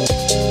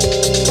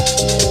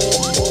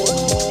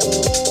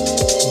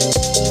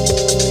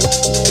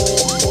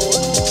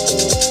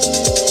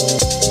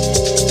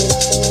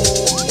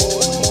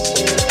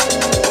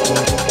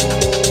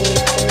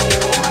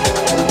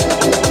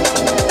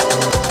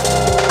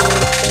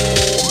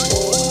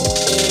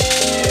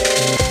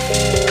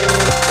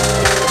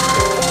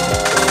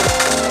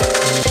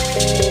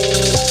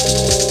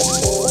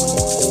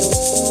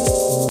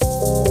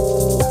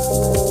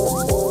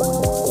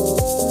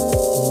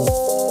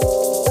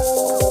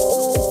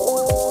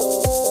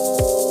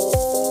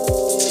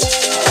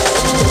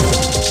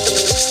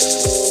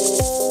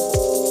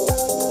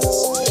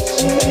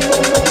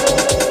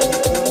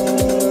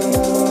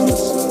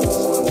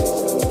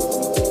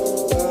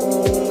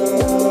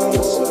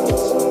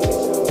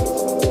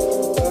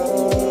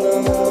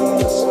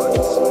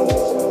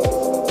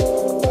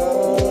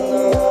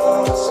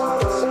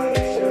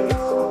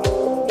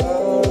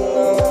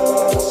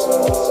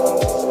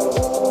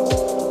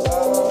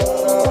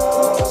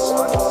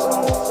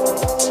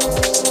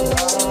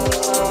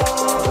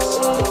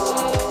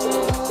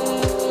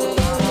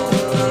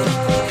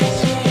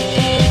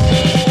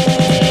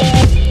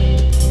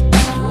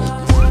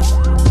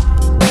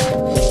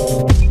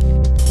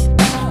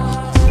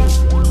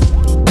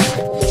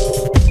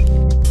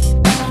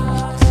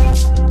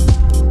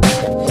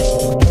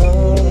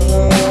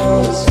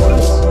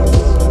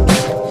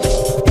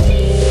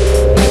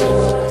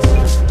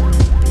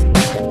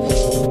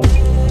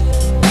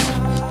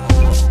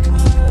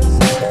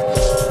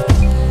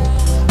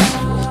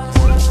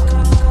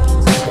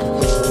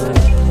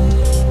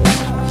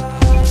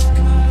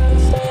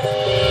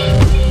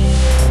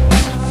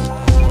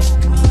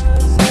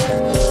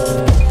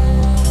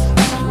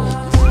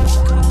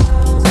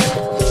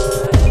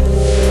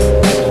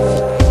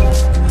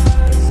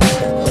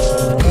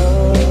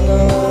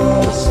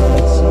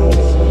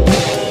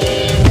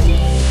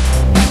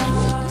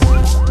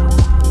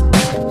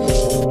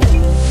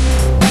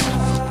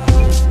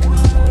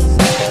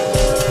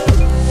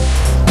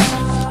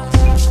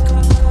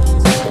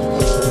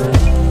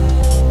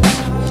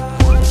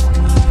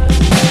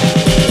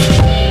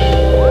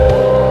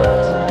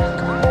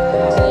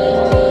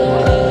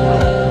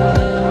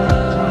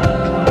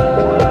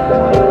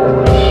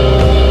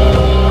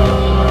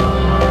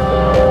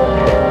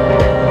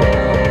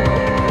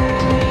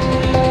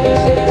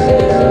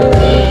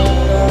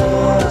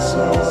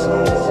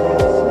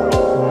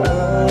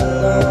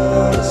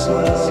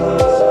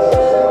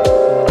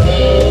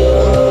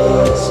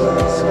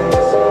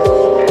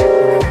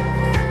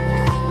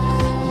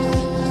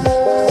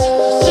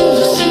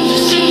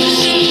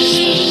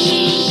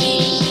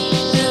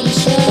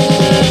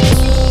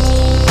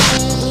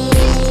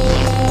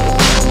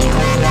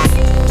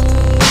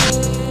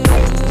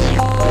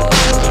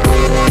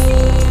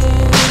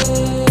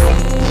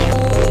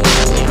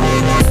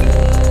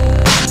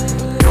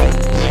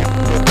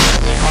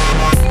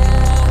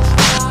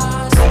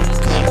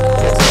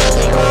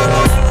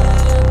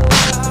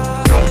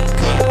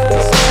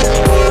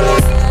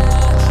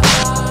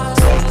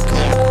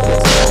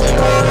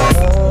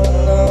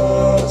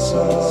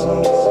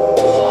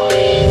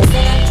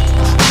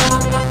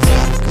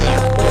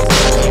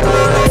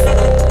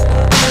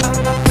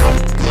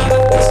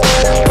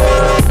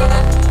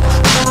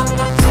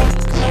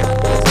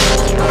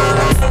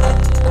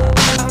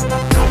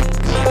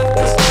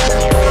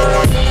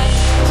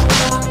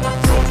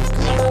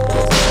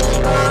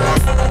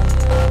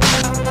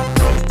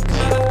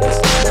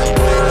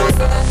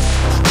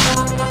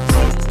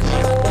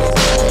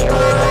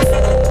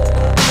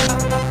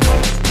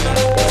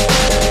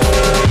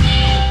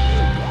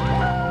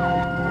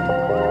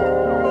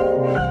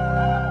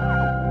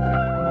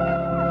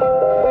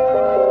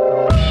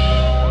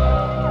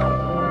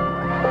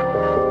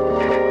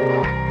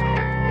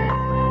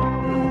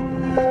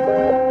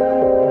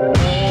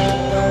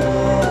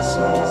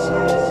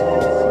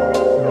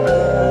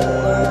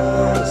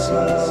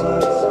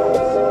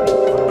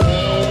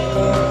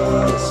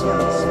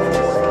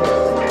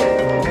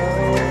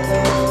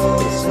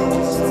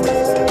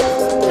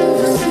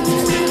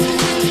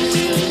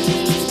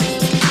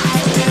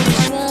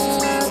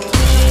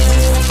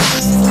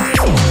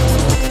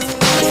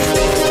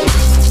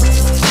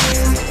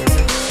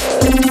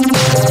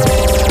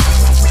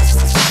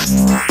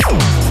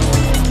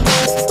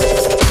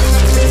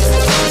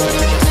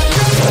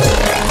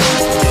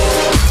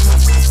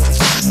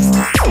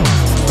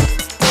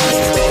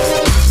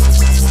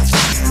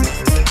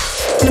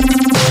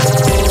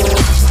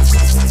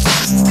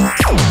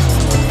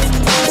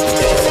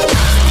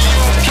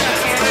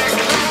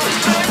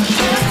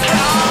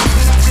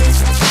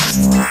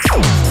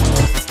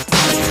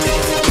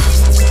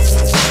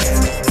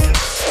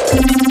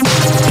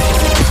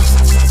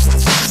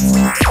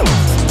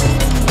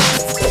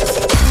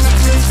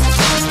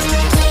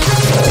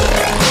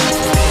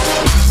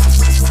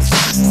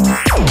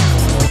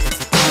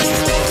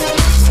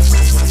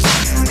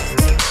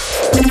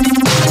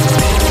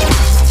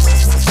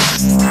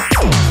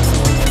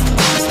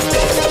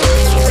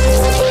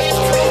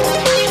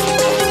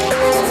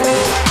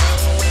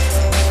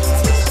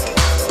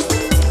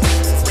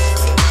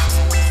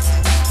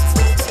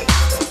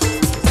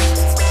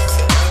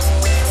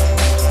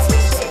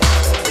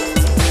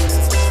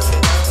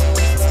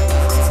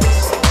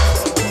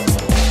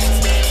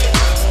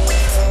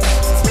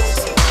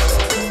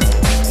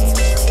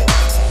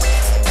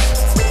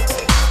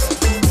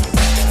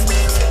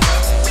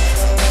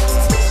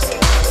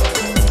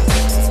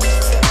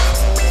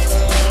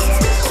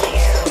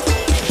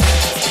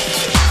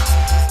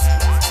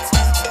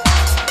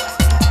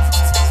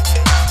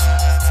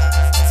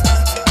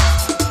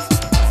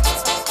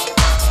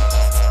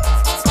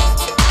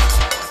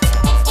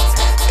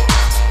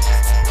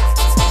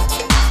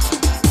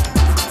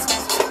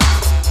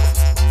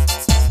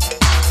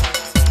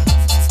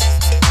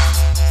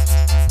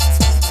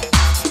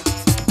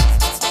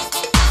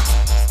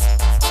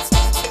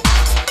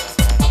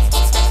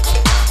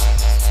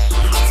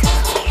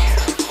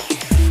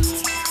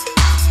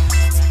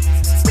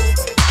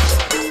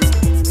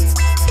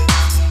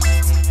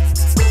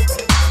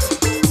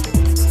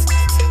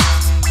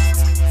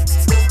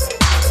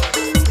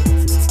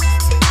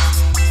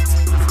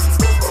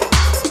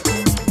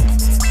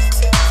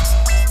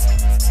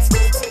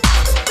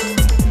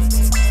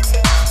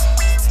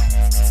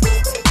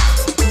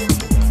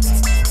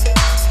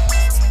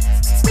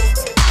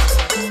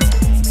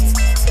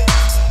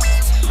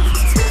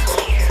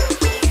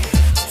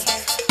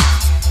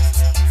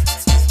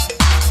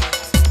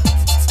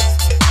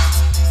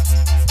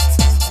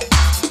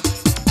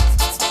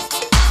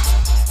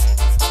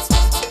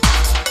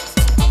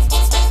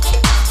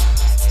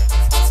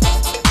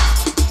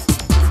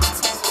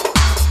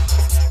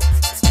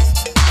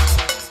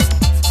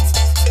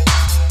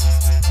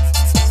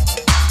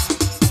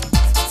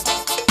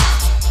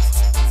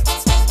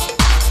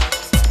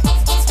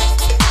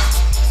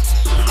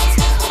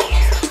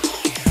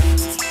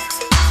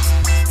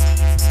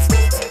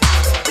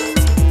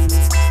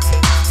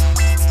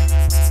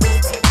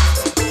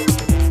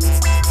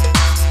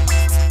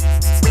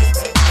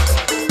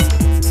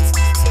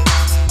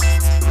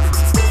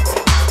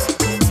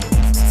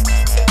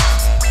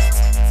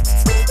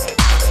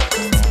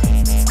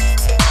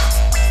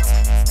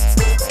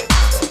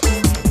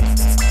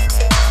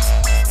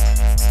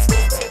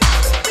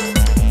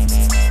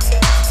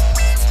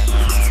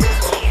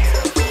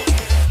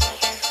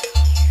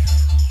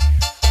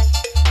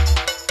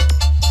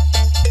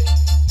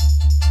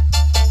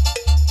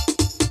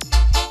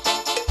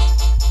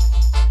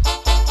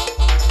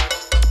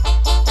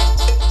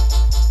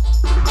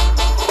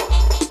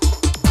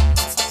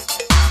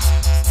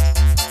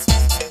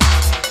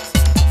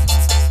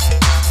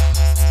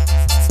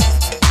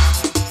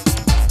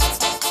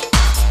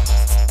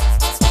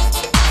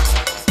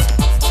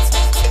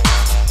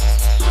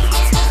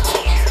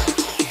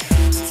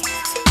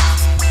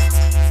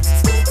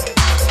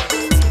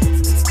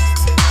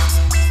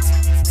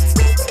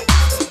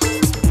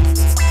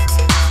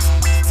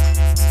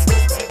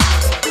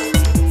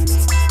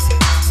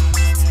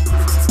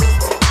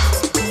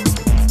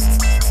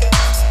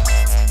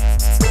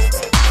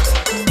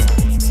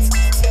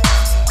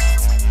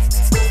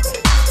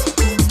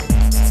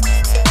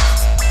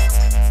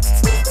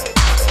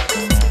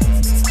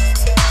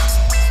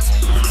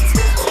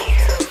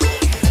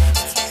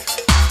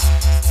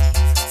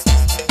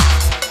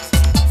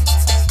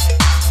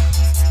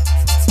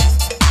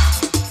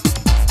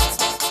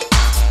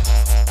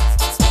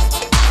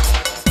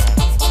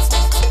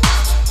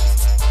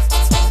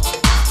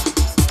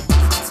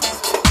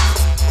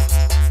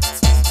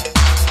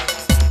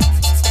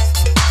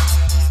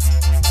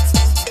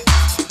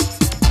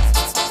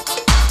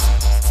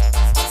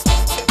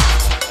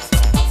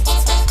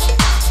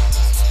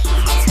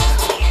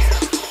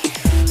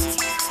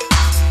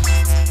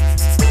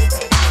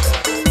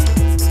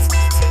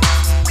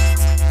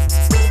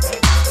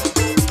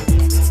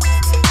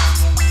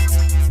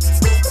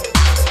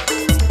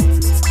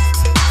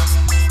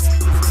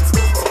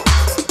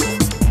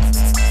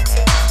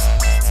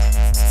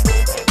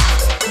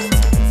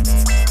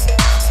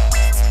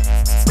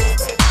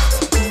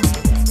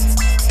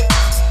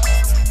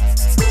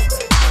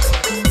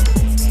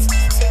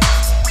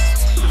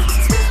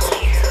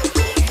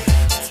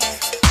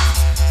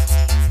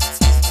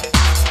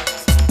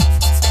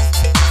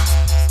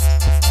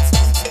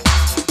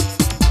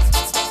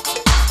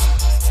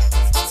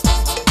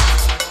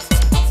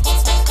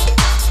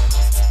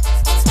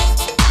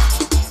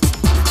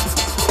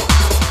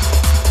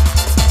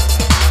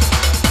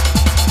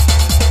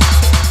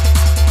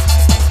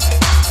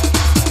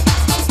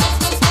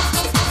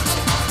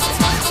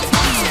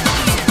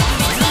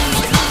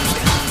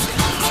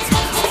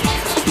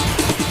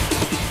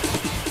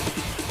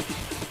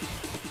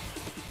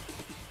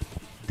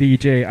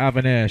 DJ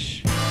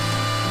Avneesh.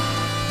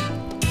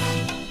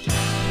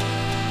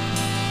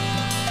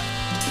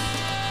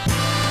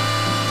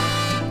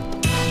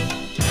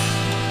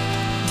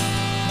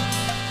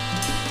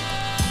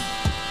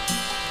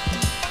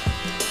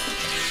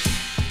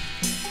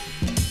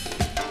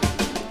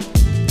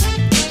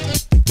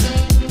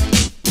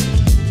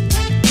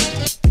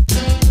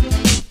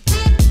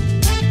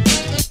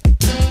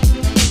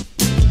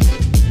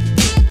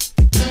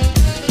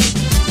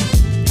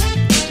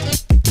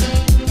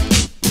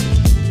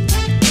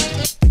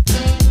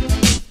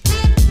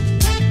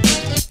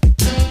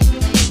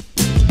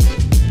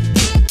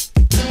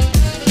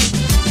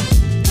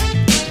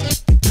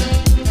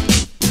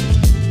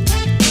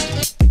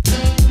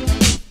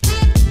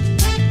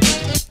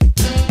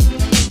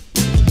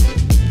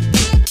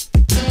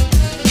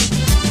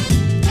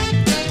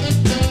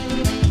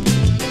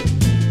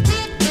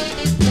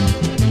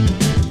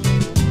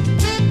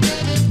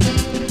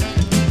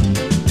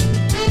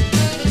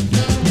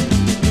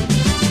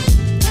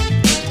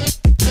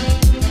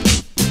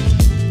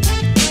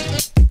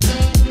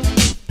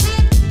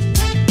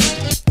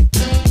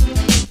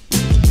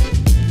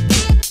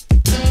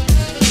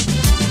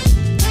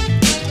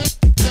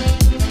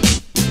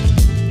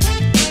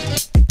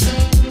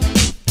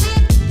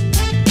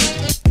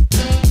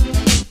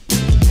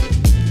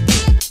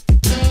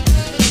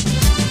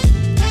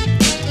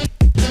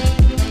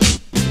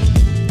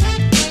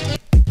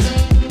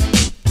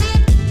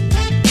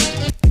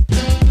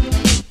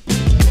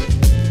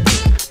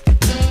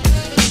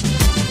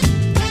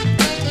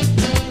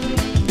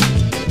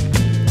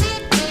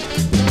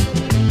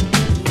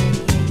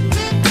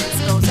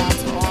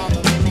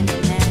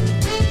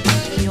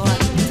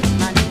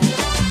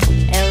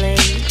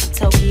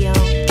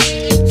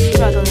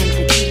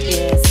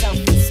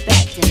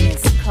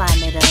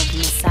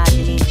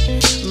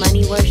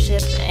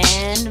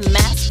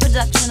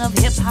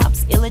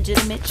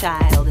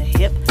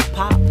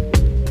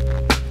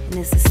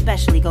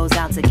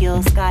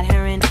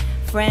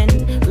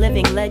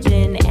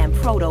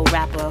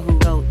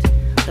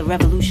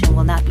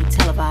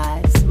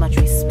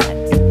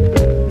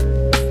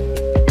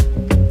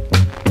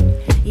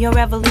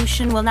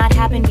 Will not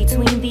happen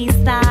between these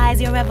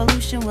thighs. Your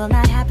revolution will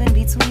not happen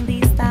between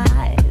these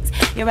thighs.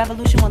 Your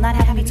revolution will not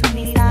happen between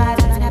these thighs.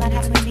 Will not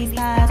happen between these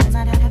thighs. Will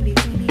not happen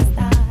between these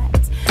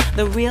thighs.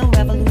 The real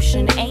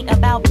revolution ain't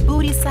about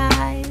booty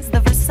size, the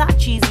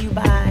Versace's you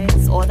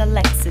buys, or the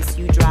Lexus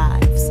you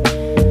drives.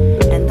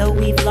 And though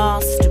we've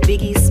lost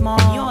Biggie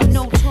Smalls,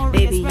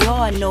 baby,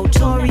 your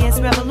notorious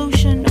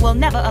revolution will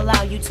never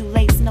allow you to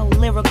lace no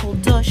lyrical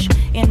douche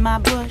in my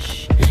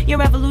bush. Your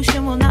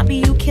revolution will not be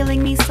you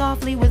killing me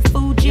softly with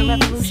Fuji.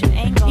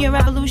 Your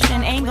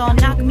revolution ain't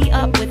gonna knock me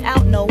up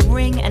without no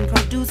ring and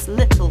produce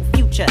little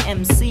future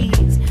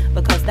MCs.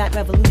 Because that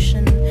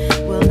revolution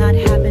will not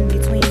happen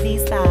between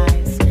these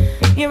thighs.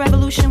 Your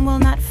revolution will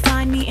not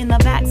find me in the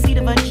backseat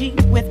of a Jeep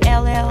with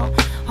LL,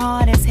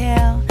 hard as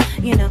hell.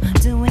 You know,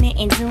 doing it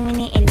and doing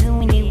it and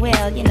doing it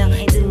well. You know,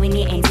 doing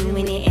it and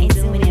doing it and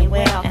doing it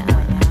well.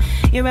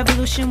 Your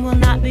revolution will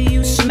not be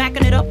you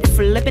smacking it up,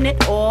 flipping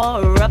it,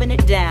 or rubbing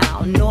it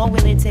down. Nor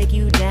will it take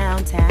you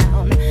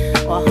downtown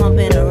or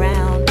humping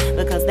around.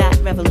 Because that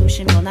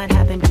revolution will not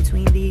happen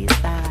between these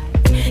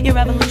thighs. Your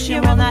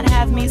revolution will not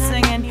have me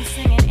singing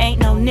Ain't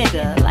No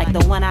Nigga like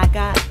the one I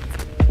got.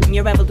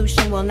 Your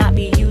revolution will not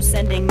be you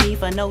sending me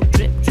for no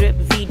drip drip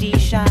VD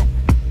shot.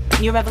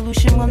 Your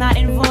revolution will not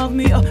involve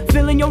me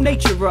filling your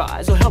nature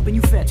rise or helping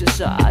you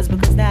fantasize.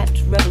 Because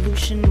that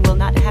revolution will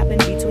not happen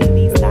between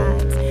these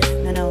thighs.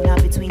 No,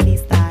 not between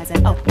these thighs.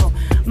 And oh,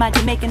 my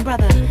Jamaican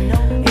brother,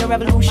 your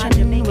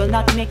revolution will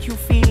not make you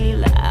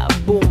feel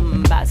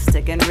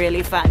bombastic and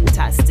really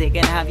fantastic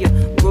and have you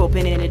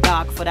groping in the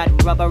dark for that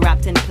rubber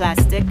wrapped in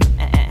plastic.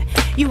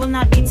 You will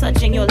not be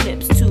touching your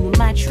lips to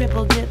my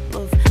triple dip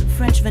of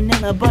French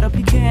vanilla, butter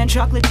pecan,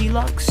 chocolate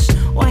deluxe,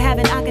 or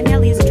having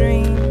Akinelli's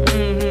dream.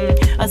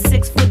 A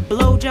 6-foot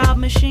blowjob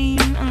machine.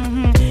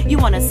 You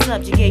wanna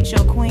subjugate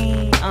your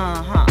queen.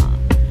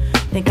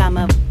 Think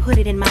I'ma put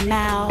it in my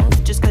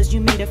mouth just cause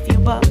you made a few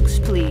bucks?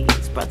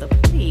 Please, brother,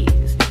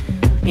 please.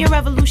 Your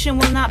revolution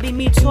will not be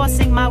me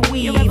tossing my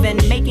weave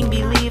and making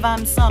believe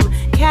I'm some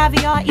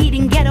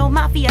caviar-eating ghetto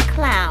mafia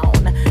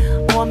clown.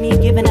 Or me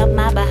giving up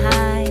my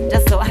behind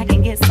just so I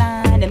can get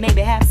signed and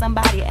maybe have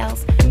somebody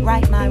else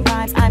write my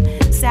rhymes. I'm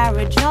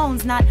Sarah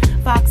Jones, not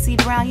Foxy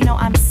Brown. You know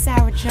I'm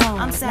Sarah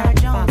Jones. I'm Sarah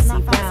Jones,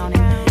 not Foxy Brown.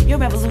 And your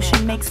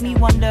revolution makes me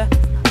wonder,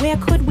 where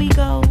could we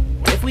go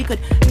if we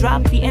could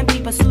drop the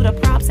empty pursuit of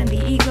props and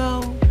the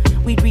ego?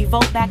 We'd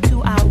revolt back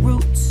to our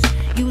roots,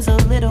 use a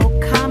little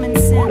common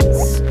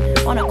sense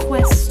on a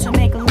quest to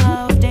make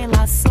love de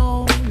la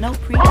soul, no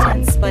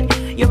pretense. But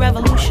your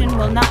revolution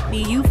will not be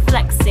you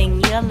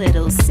flexing your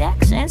little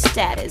sex and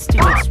status to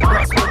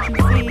express what you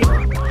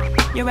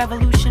feel. Your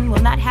revolution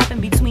will not happen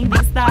between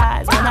these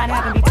thighs, will not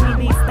happen between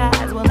these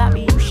thighs, will not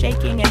be you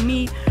shaking and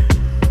me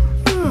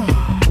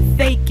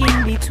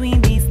faking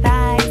between these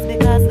thighs.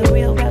 Because the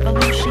real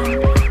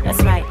revolution,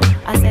 that's right,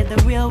 I said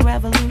the real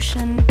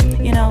revolution,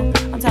 you know,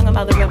 I'm talking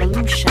about the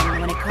revolution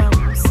when it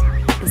comes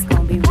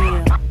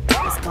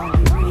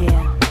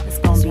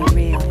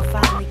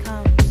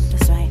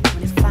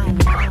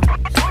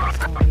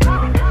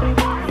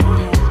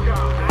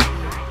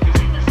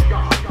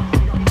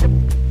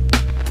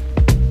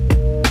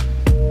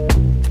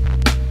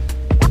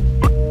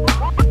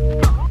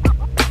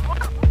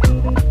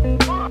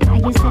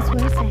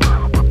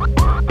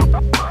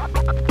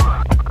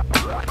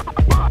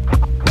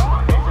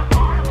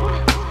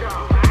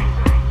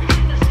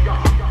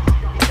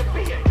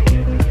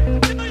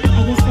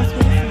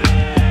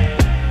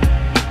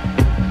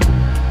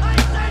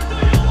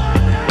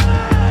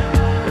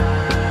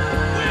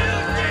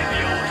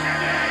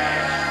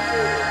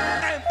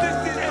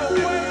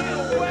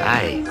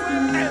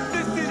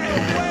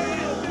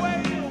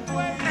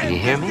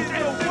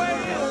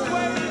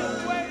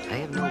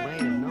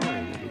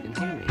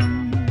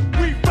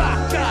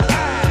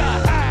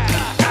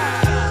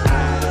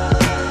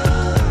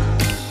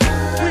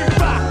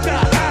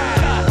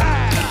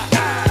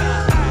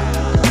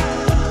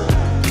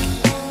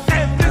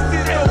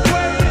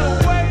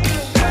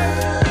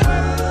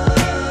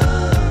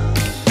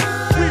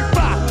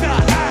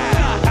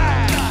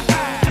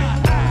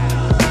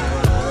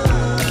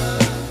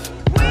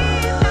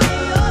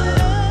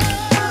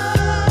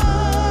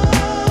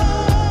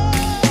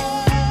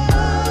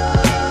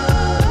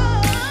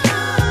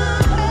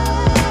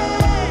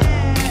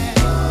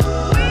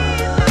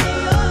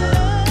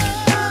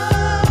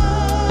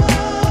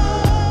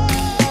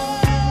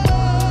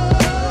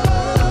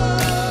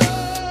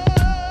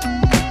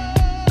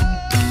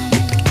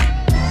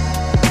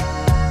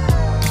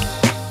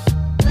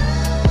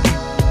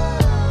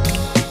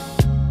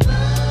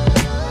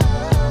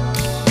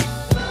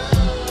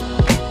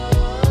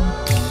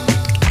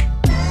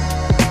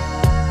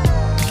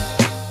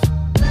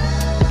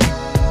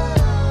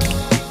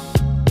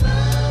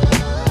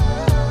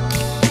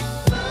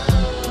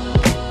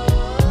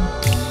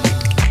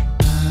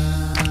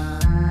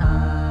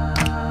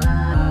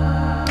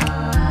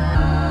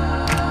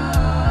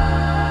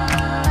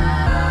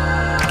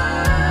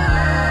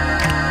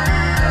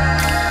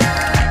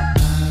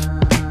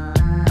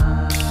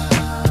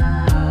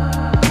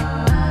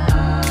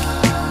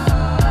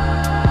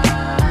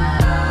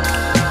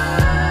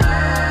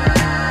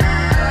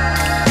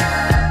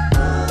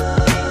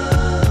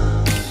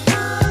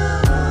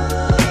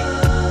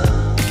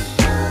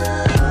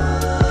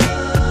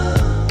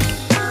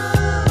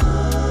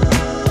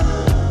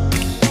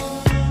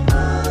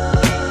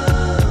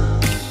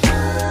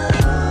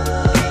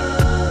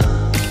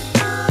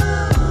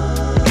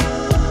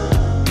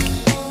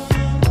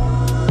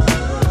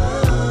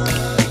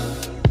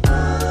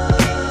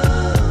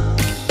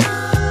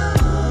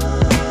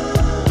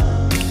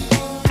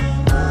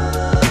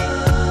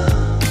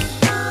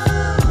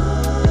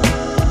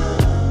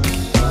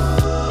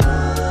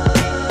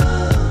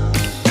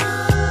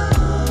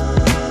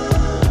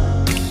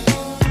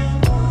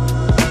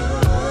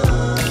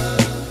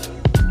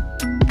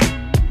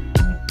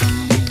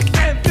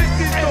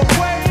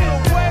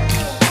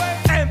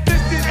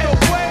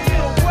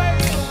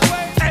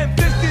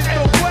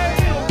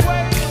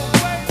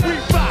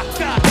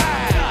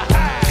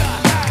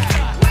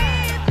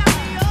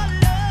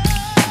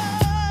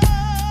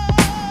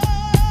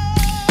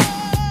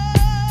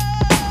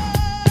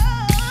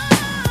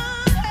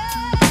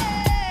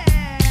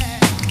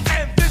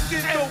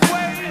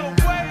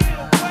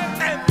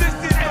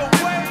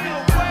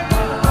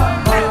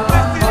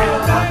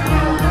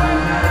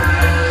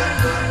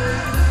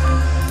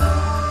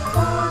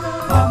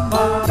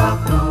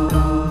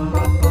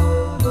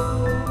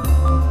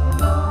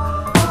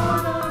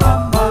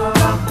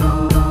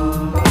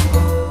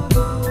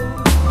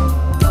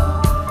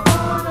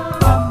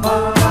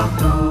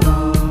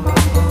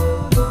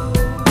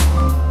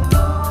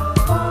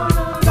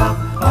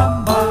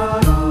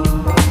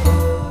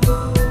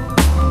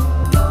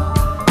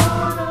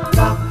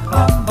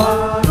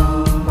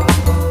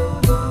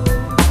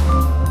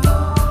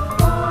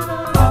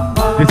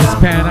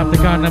Japan up to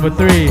count number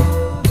 3.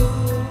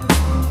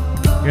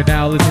 You're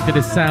now listening to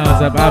the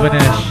sounds of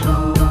Avneesh.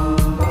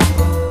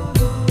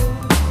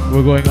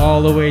 We're going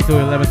all the way to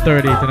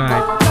 11:30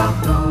 tonight.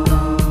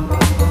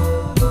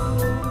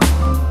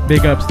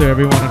 Big ups to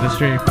everyone on the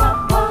stream.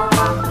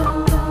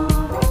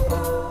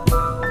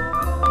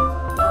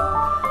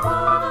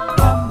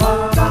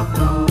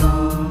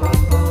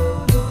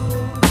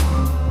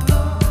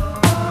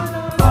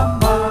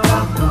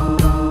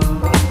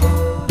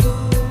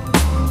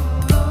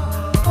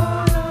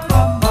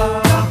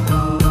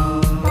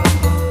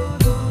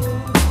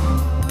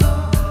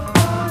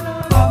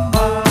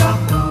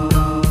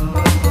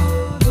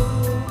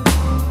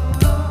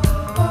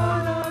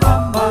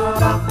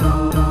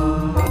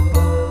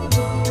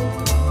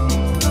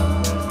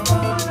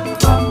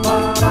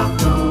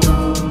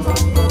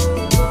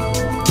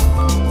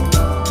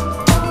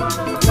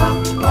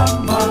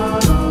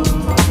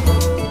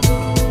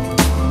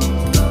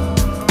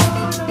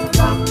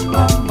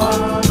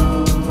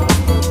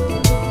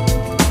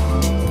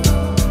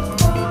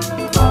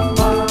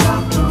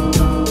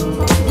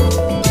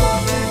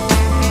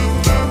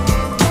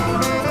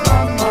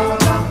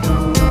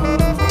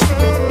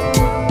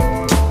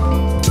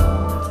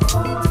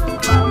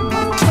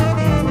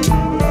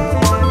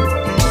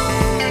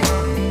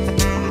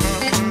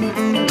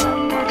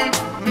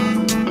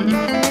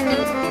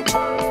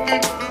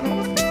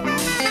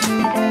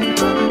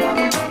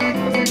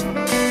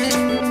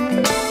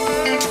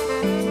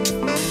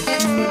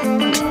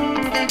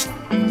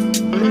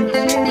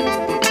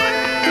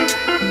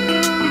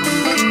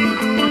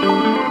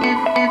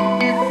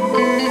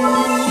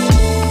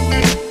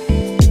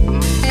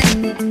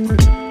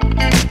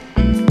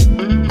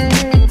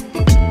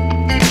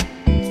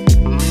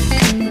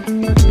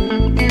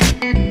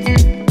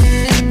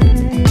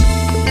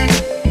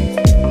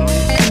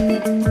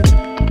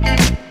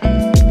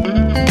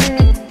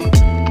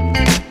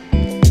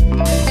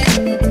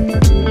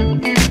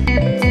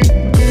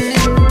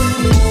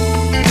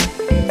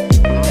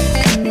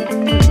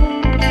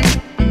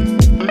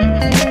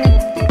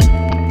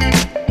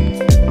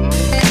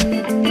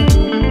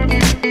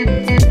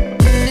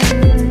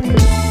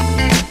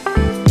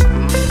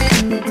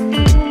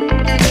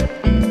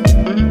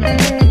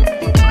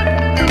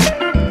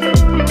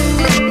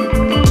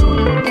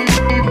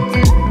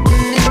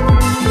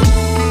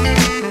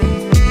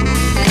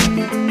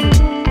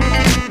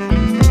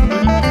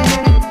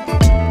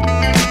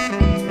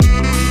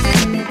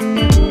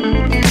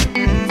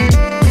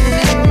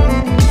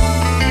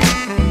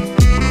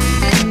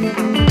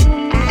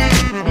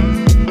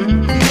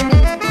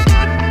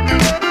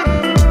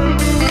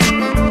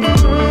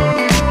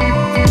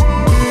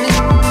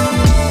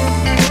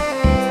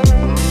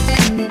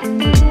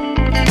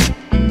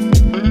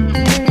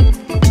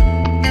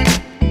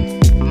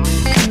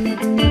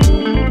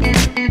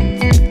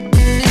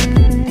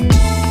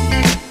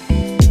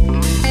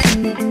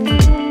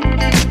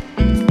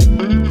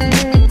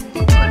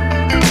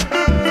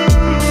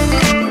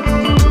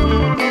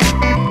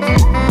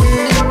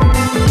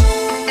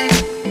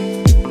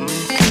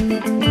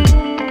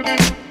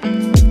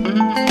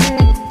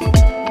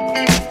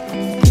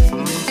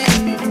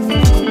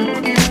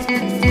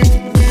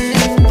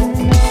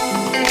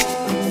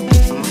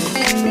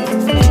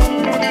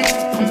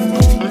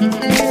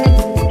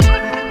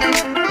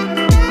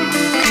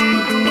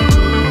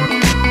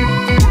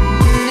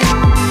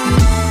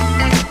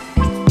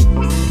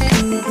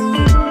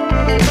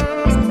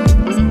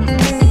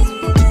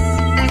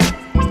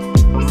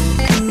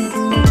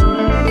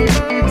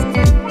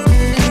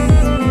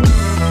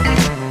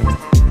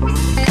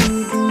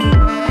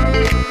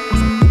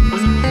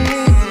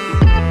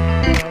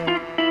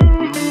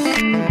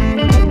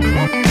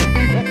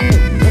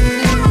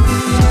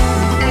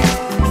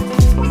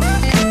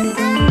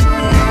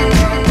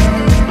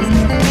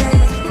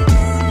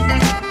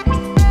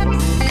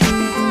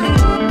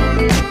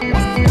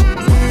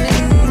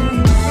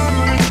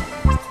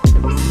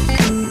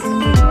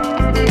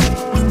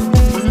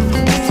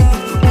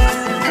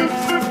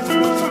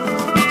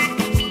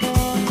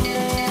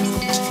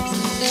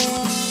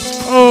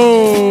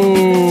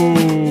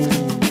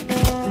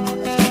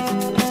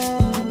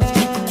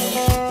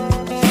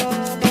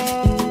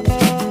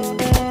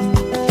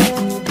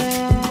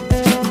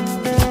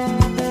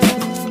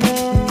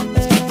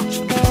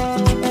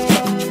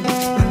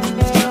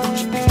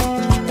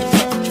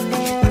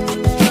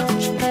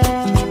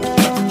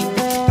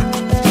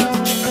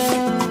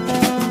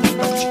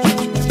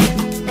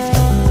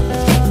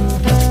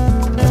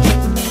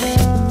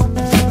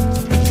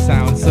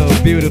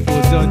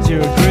 beautiful, don't you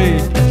agree?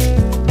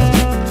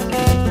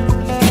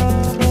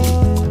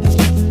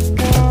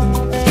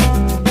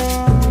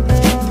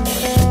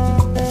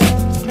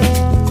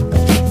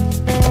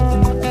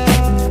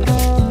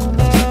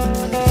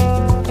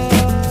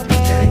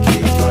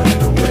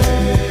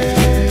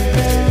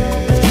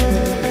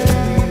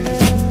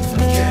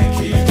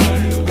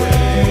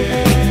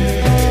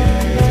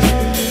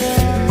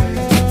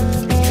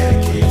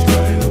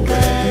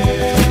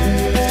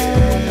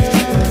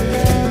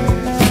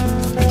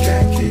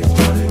 Can't keep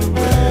running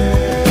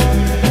away.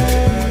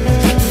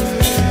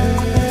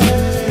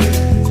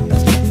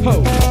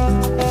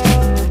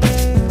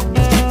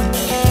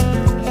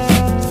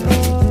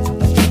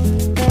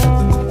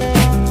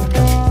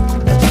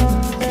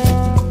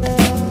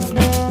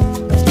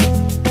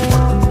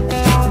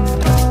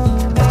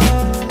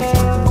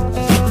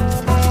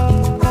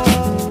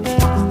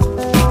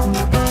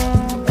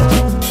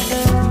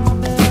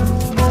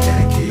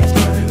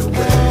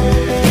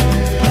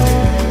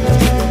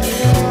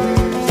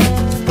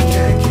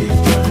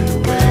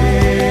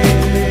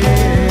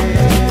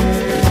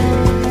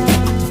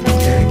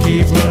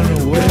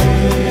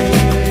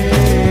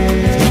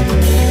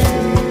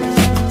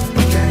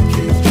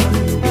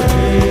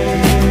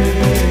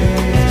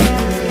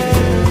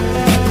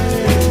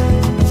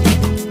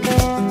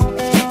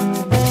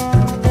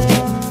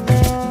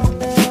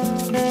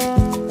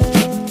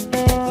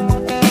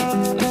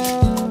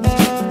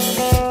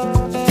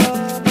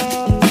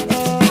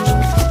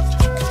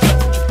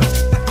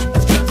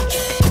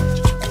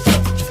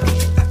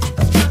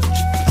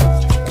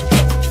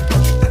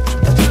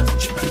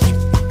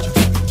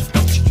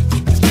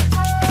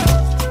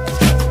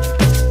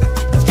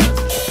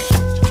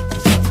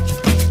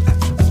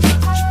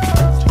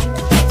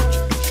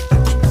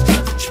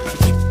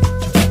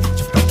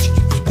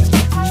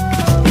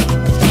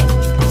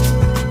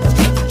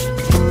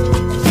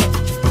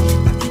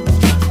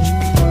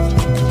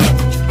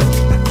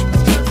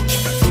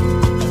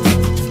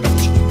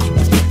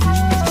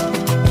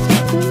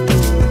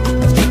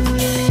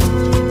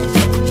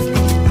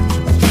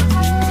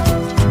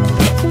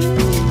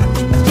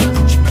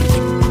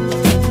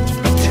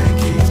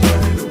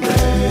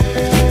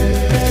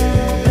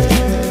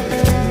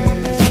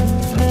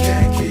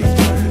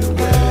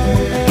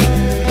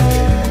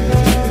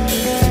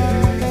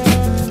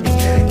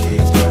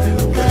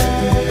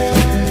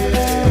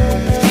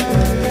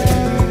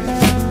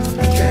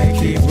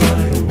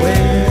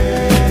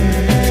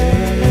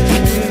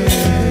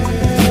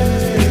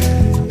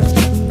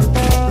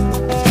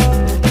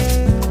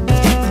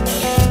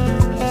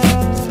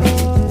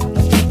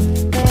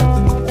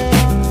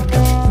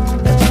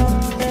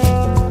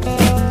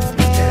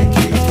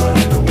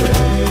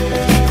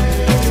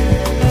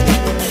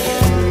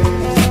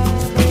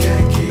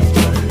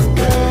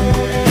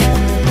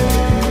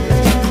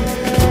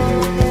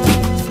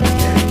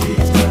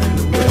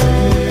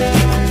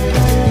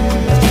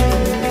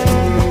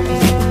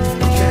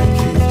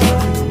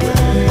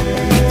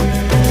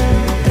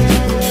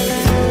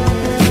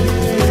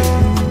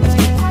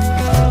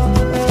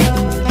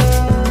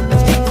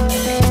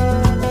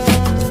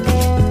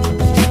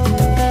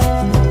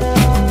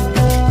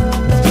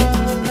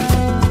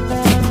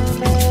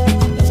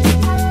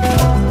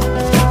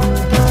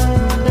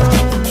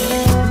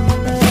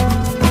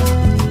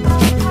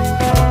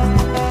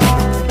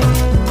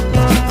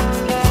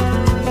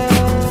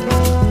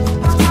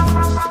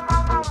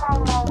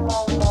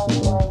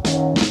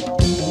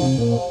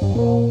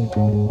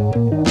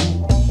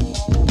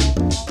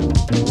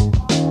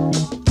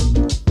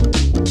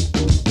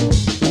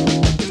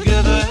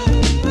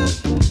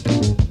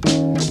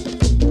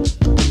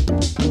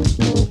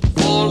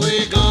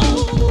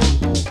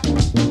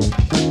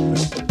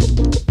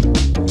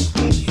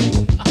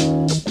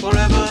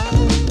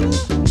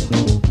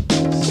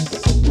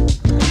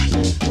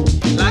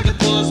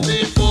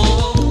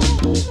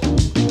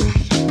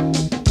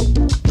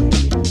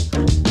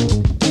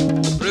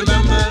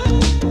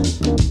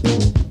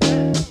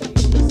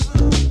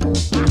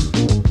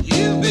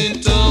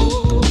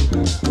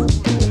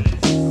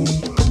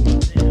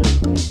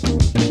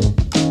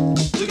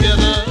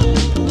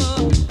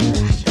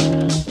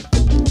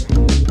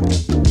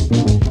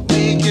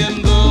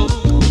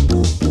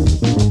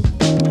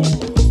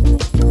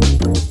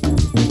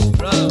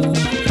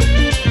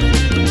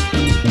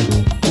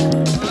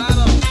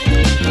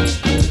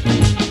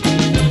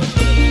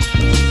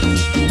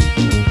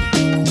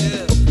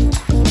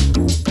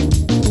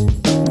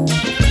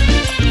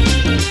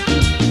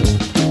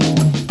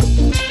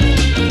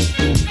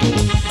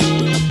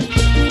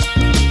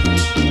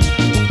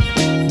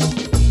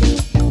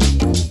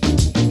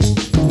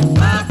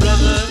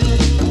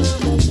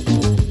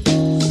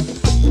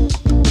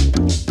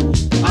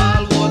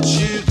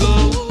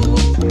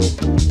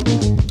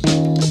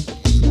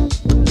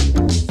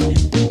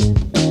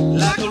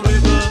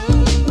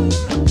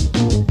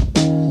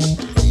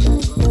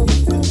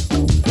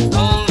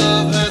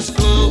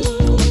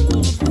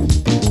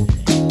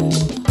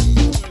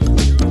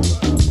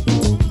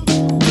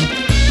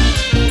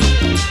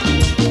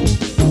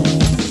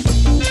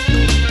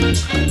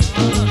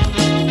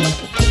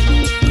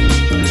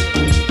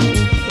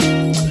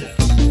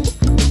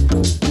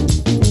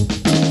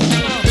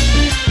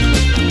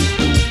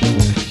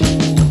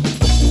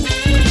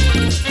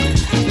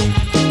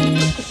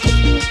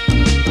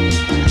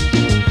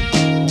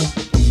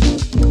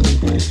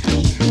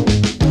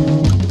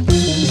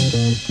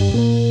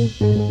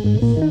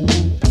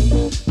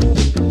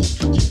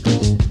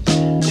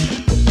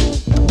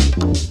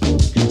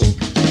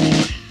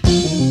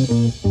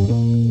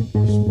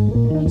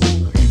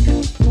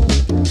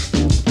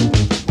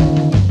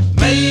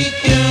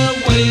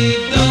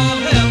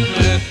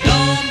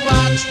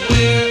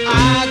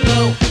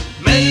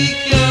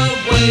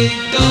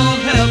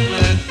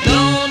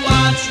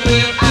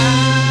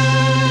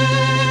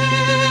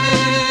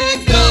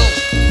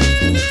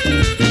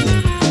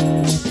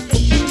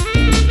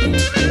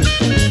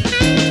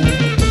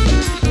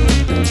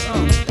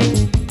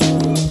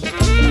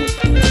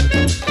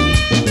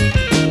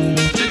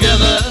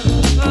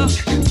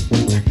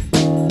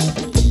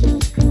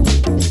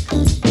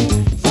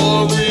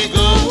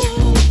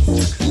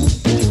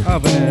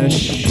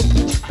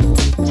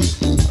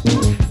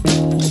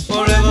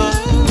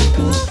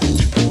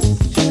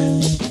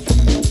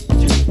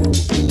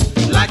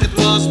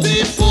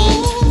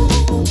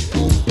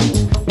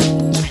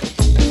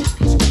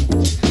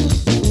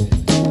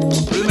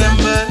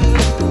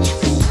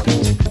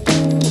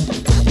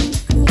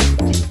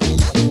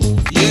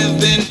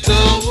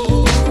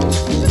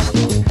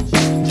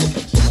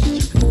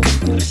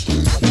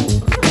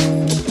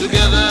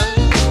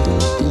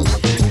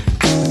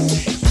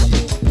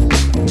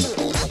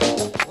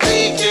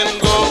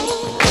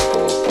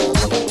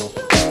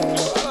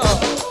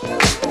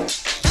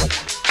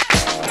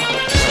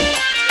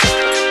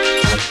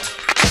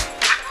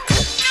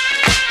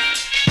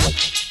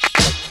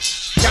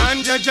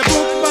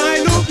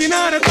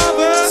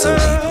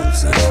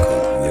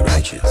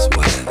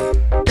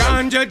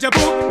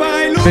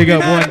 Big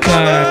up one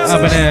time,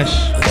 Avneesh.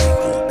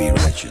 Be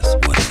righteous,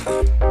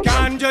 whatever.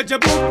 Can't judge a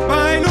book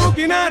by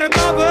looking at a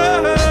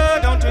cover.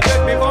 Don't you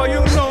judge before you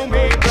know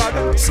me,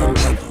 brother. Some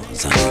people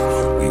is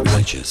unequal, be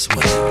righteous,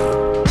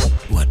 whatever.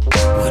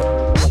 Whatever.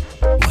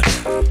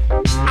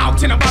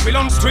 Out in the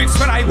Babylon streets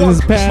where I walk. This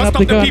is Pan Up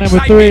the Gun people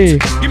number 3.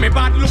 Give me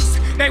bad looks,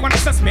 they wanna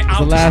suss me out.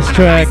 The last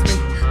track.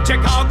 Check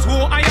out who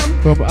I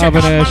am. From Check out my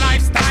Avneesh.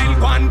 lifestyle.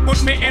 Go and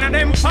put me in a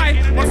them fight.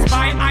 Must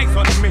spy eyes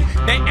on me.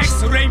 They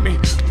x-ray me.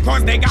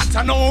 Cause they got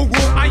to know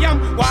who I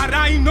am. What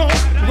I know,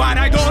 what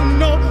I don't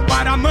know.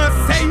 What I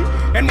must say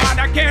and what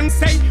I can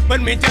say.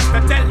 But me just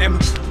to tell them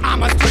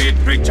I'm a street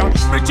preacher.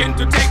 Preaching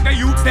to take the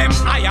youths them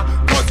higher.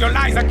 Cause your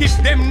lies I keep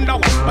them lower.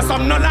 But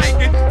some not like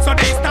it. So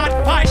they start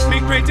fight me,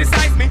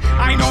 criticize me.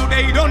 I know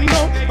they don't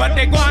know. But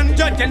they go and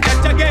judge and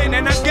judge again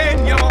and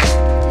again, yo.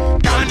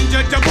 Can't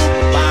judge a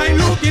book by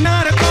looking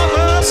at a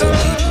cover. Some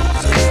people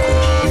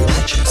be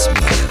righteous,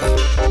 whatever.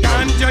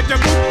 Can't judge a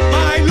book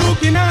by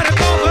looking at a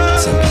cover.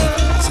 Some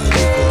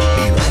people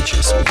be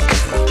righteous,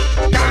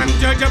 whatever. Can't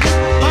judge a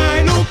book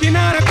by looking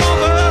at a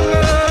cover.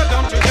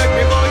 Don't you judge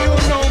before you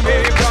know me,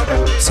 brother.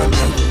 Some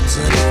people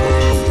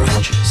be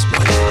righteous,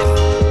 whatever.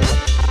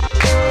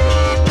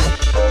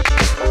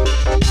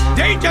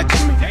 They judge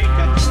me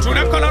through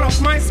the color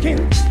of my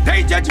skin.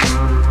 They judge me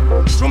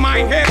through my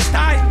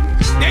hairstyle.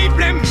 They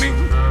blame me,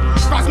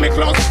 cause me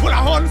clothes full of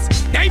holes.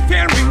 They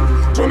fear me,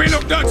 to me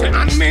look dirty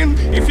and mean.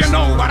 If you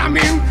know what I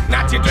mean,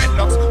 natty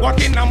dreadlocks,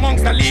 walking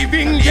amongst the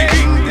living.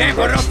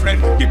 Never afraid,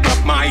 keep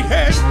up my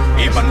head.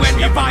 Even when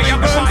the fire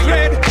burns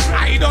red,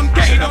 I don't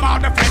care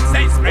about the friends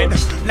they spread.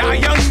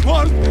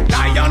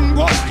 Lion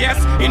wolf, yes,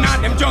 in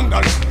all them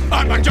jungle.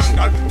 Urban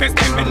jungle, face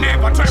them and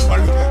never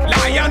tremble.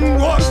 Lion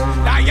wolf,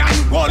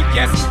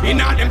 yes,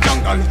 in all them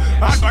jungle.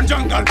 Urban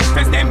jungle,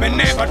 face them and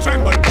never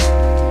tremble.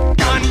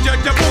 Can't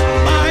judge a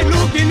book by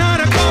looking at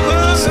a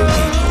cover. Some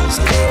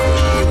people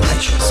be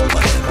righteous,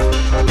 whatever.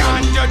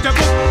 Can't judge a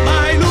book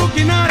by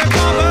looking at a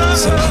cover.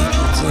 Some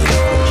people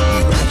be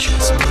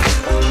righteous,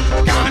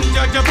 whatever. Can't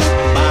judge a book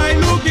by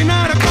looking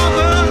at a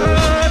cover.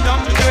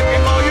 Don't you judge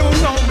before you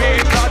know me,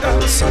 brother.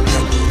 Some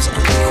people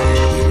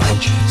be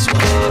righteous,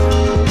 whatever.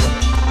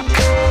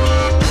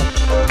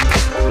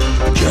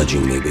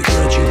 Judging me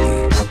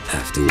begrudgingly,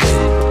 have to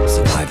win,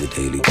 survive the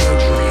daily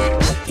drudgery.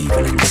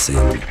 Even in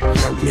sin,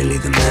 merely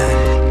the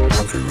man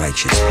with a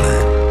righteous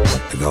plan.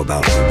 I go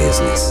about my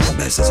business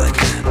best as I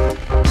can.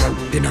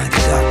 Deny the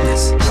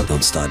darkness,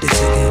 don't start this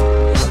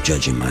again.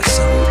 Judging my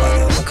soul by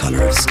the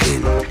color of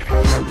skin.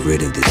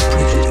 Rid of this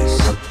prejudice,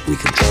 we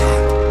can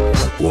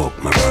try. Walk,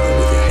 my brother,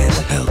 with your head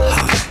held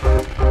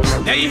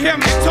high. They hear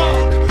me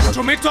talk,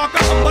 to me talk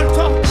a humble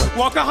talk,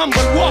 walk a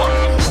humble walk.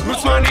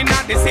 Roots man in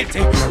the city,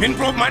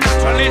 improve my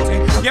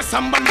naturality. Yes,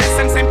 humbleness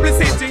and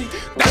simplicity,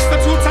 that's the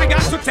truth I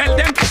got to tell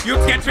them. You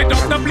get rid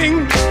of the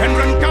bling and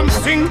run come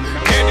sing.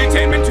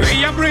 Entertainment to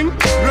you bring,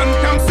 run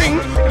come sing.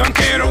 Don't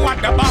care what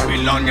the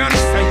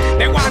Babylonians say.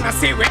 They wanna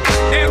see we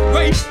act their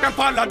way. Can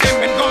follow them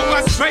and go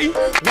astray.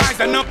 Wise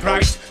and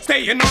upright,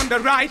 staying on the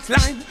right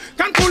line.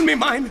 Can't pull me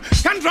mind,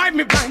 can't drive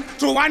me blind.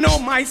 True, I know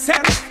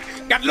myself.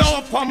 Got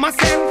love for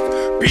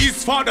myself,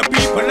 peace for the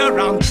people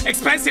around.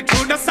 Express it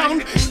through the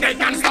sound. They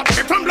can't stop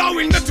me from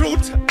blowing the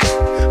truth.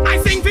 I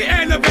sing to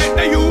elevate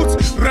the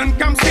youth. Run,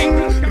 come sing,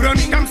 run,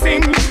 come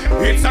sing.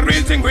 It's a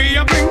real thing we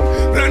bring.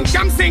 Run,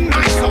 come sing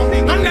my song.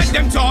 And let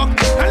them talk,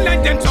 and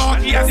let them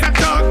talk. Yes, I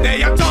talk,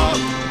 they are talk.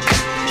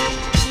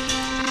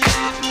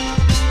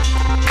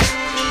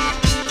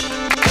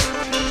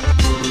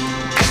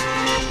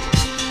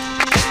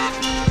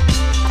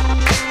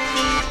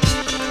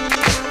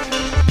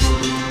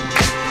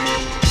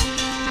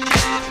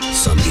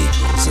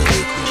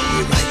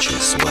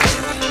 Righteous,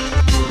 whatever.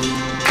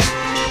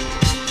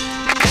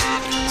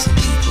 Some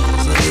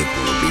people's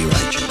unequal, be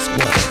righteous,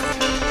 whatever.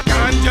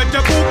 Can't judge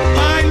a book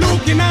by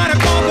looking at a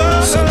cover.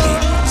 Some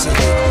people's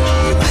unequal,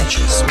 be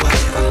righteous,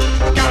 whatever.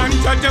 Can't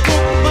judge a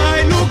book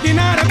by looking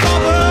at a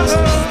cover.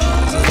 Some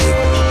people's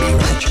unequal, be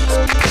righteous.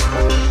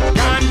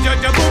 Can't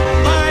judge a book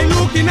by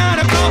looking at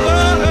a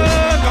cover.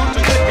 Don't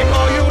you think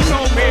before you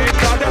know me,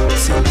 brother?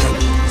 Some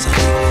people's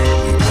unequal,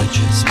 be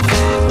righteous,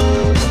 whatever.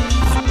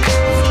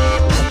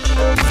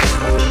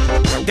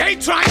 They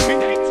try me,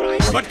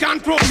 but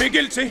can't prove me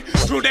guilty.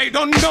 True, they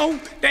don't know.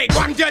 They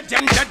go and judge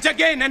and judge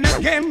again and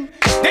again.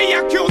 They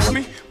accuse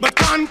me, but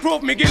can't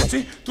prove me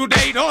guilty. True,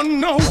 they don't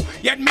know.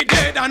 Yet me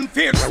dead and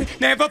fierce.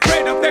 Never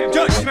afraid of their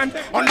judgment.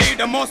 Only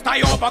the most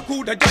I over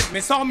could judge me.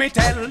 So me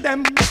tell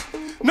them,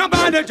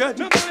 nobody judge.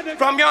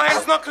 From your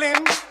hands not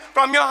clean.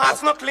 From your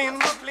hearts not clean.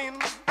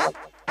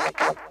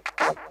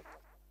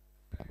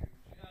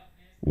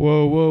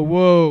 Whoa, whoa,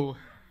 whoa.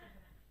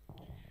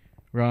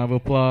 Round of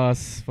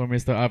applause for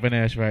Mr.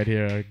 Avneesh right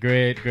here.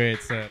 Great, great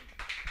set.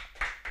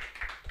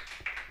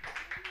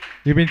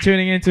 You've been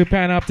tuning into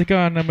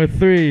Panopticon number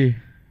 3.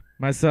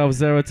 Myself,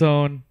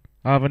 Zeratone,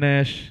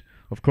 Avneesh,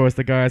 of course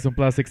the guys from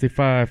Plus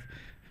 65,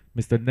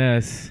 Mr.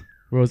 Ness,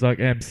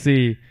 Rozak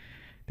MC.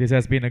 This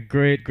has been a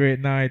great, great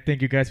night.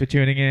 Thank you guys for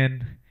tuning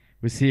in.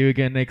 We'll see you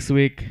again next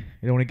week.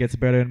 It only gets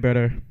better and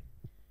better.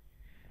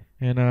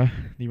 And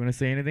do you want to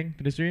say anything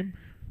to the stream?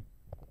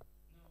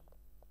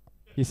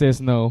 He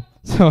says no.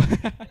 So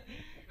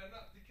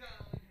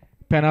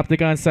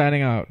Panopticon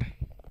signing out.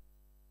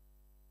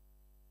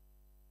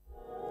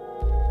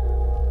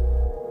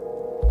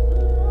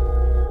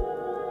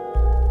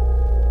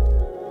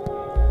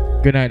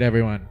 Good night,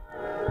 everyone.